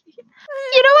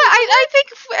 You know what? I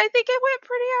think it went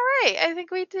pretty alright. I think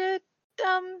we did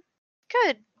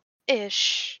good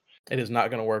ish. It is not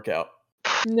going to work out.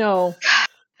 No,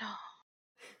 No.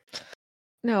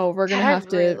 no, we're gonna God, have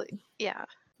to really- yeah.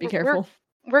 be we're- careful.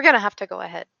 We're gonna have to go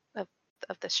ahead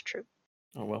of this troop.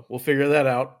 Oh well, we'll figure that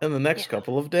out in the next Yeah.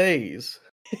 couple of days.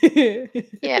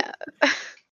 Yeah.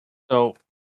 So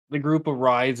the group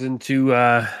arrives into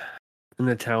in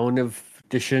the town of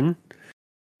Dishin,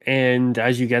 and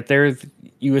as you get there,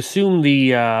 you assume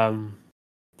the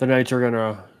knights are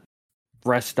gonna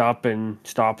rest up and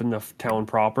stop in the town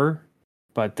proper,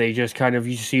 but they just kind of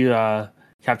you see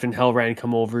Captain Hellrand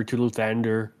come over to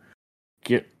Luthander,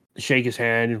 shake his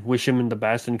hand, wish him the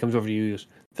best, and he comes over to you. He goes,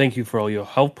 "Thank you for all your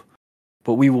help,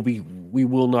 but we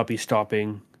will not be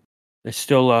stopping. There's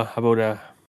still about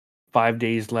 5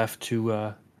 days left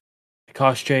to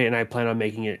Koschei, and I plan on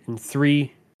making it in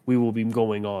 3. We will be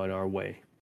going on our way.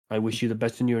 I wish you the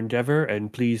best in your endeavor,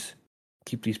 and please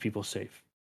keep these people safe.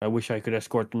 I wish I could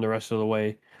escort them the rest of the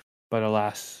way, but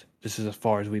alas, this is as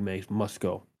far as we must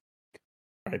go."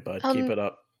 All right, bud. Keep it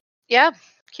up. Yeah.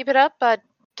 Keep it up, but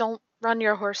don't run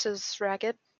your horses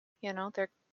ragged. They're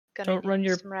gonna Don't run need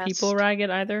your some people rest. ragged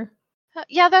either.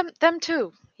 Yeah, them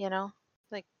too.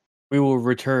 We will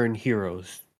return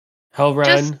heroes.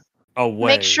 Hellran, away.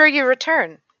 Make sure you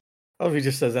return. Oh, if he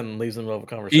just says that and leaves in the middle of a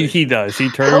conversation. He does. He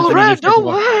turns and he Hellran, just starts don't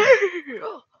walking.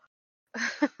 worry.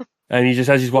 And he just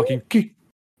as he's walking,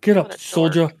 get up, What a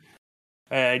soldier. dork.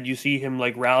 And you see him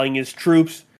like rallying his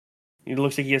troops. It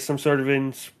looks like he has some sort of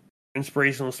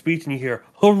inspirational speech, and you hear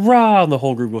 "hurrah!" and the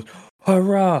whole group goes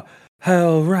 "hurrah!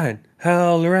 Hellran,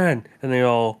 Hellran!" and they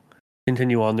all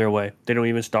continue on their way. They don't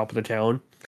even stop at the town.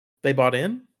 They bought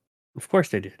in? Of course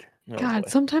they did. Oh, God, boy.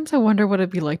 sometimes I wonder what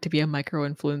it'd be like to be a micro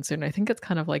influencer, and I think it's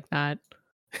kind of like that.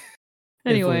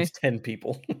 Anyway, Influence 10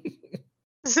 people.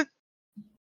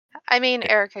 I mean,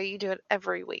 Erica, you do it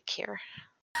every week here.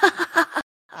 my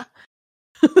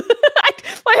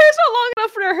hair's not long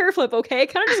enough for a hair flip. Okay,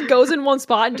 it kind of just goes in one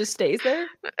spot and just stays there.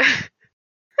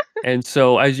 And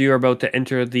so, as you are about to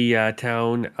enter the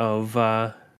town of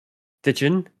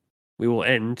Ditchin, we will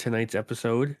end tonight's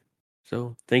episode.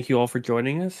 So, thank you all for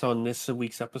joining us on this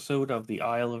week's episode of the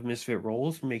Isle of Misfit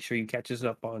Rolls. Make sure you catch us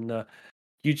up on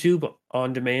YouTube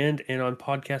on demand and on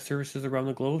podcast services around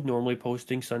the globe. Normally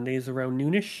posting Sundays around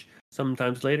noonish,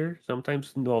 sometimes later,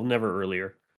 sometimes, well, never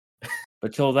earlier.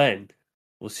 But till then,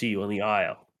 we'll see you on the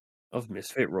Isle of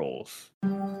Misfit Rolls.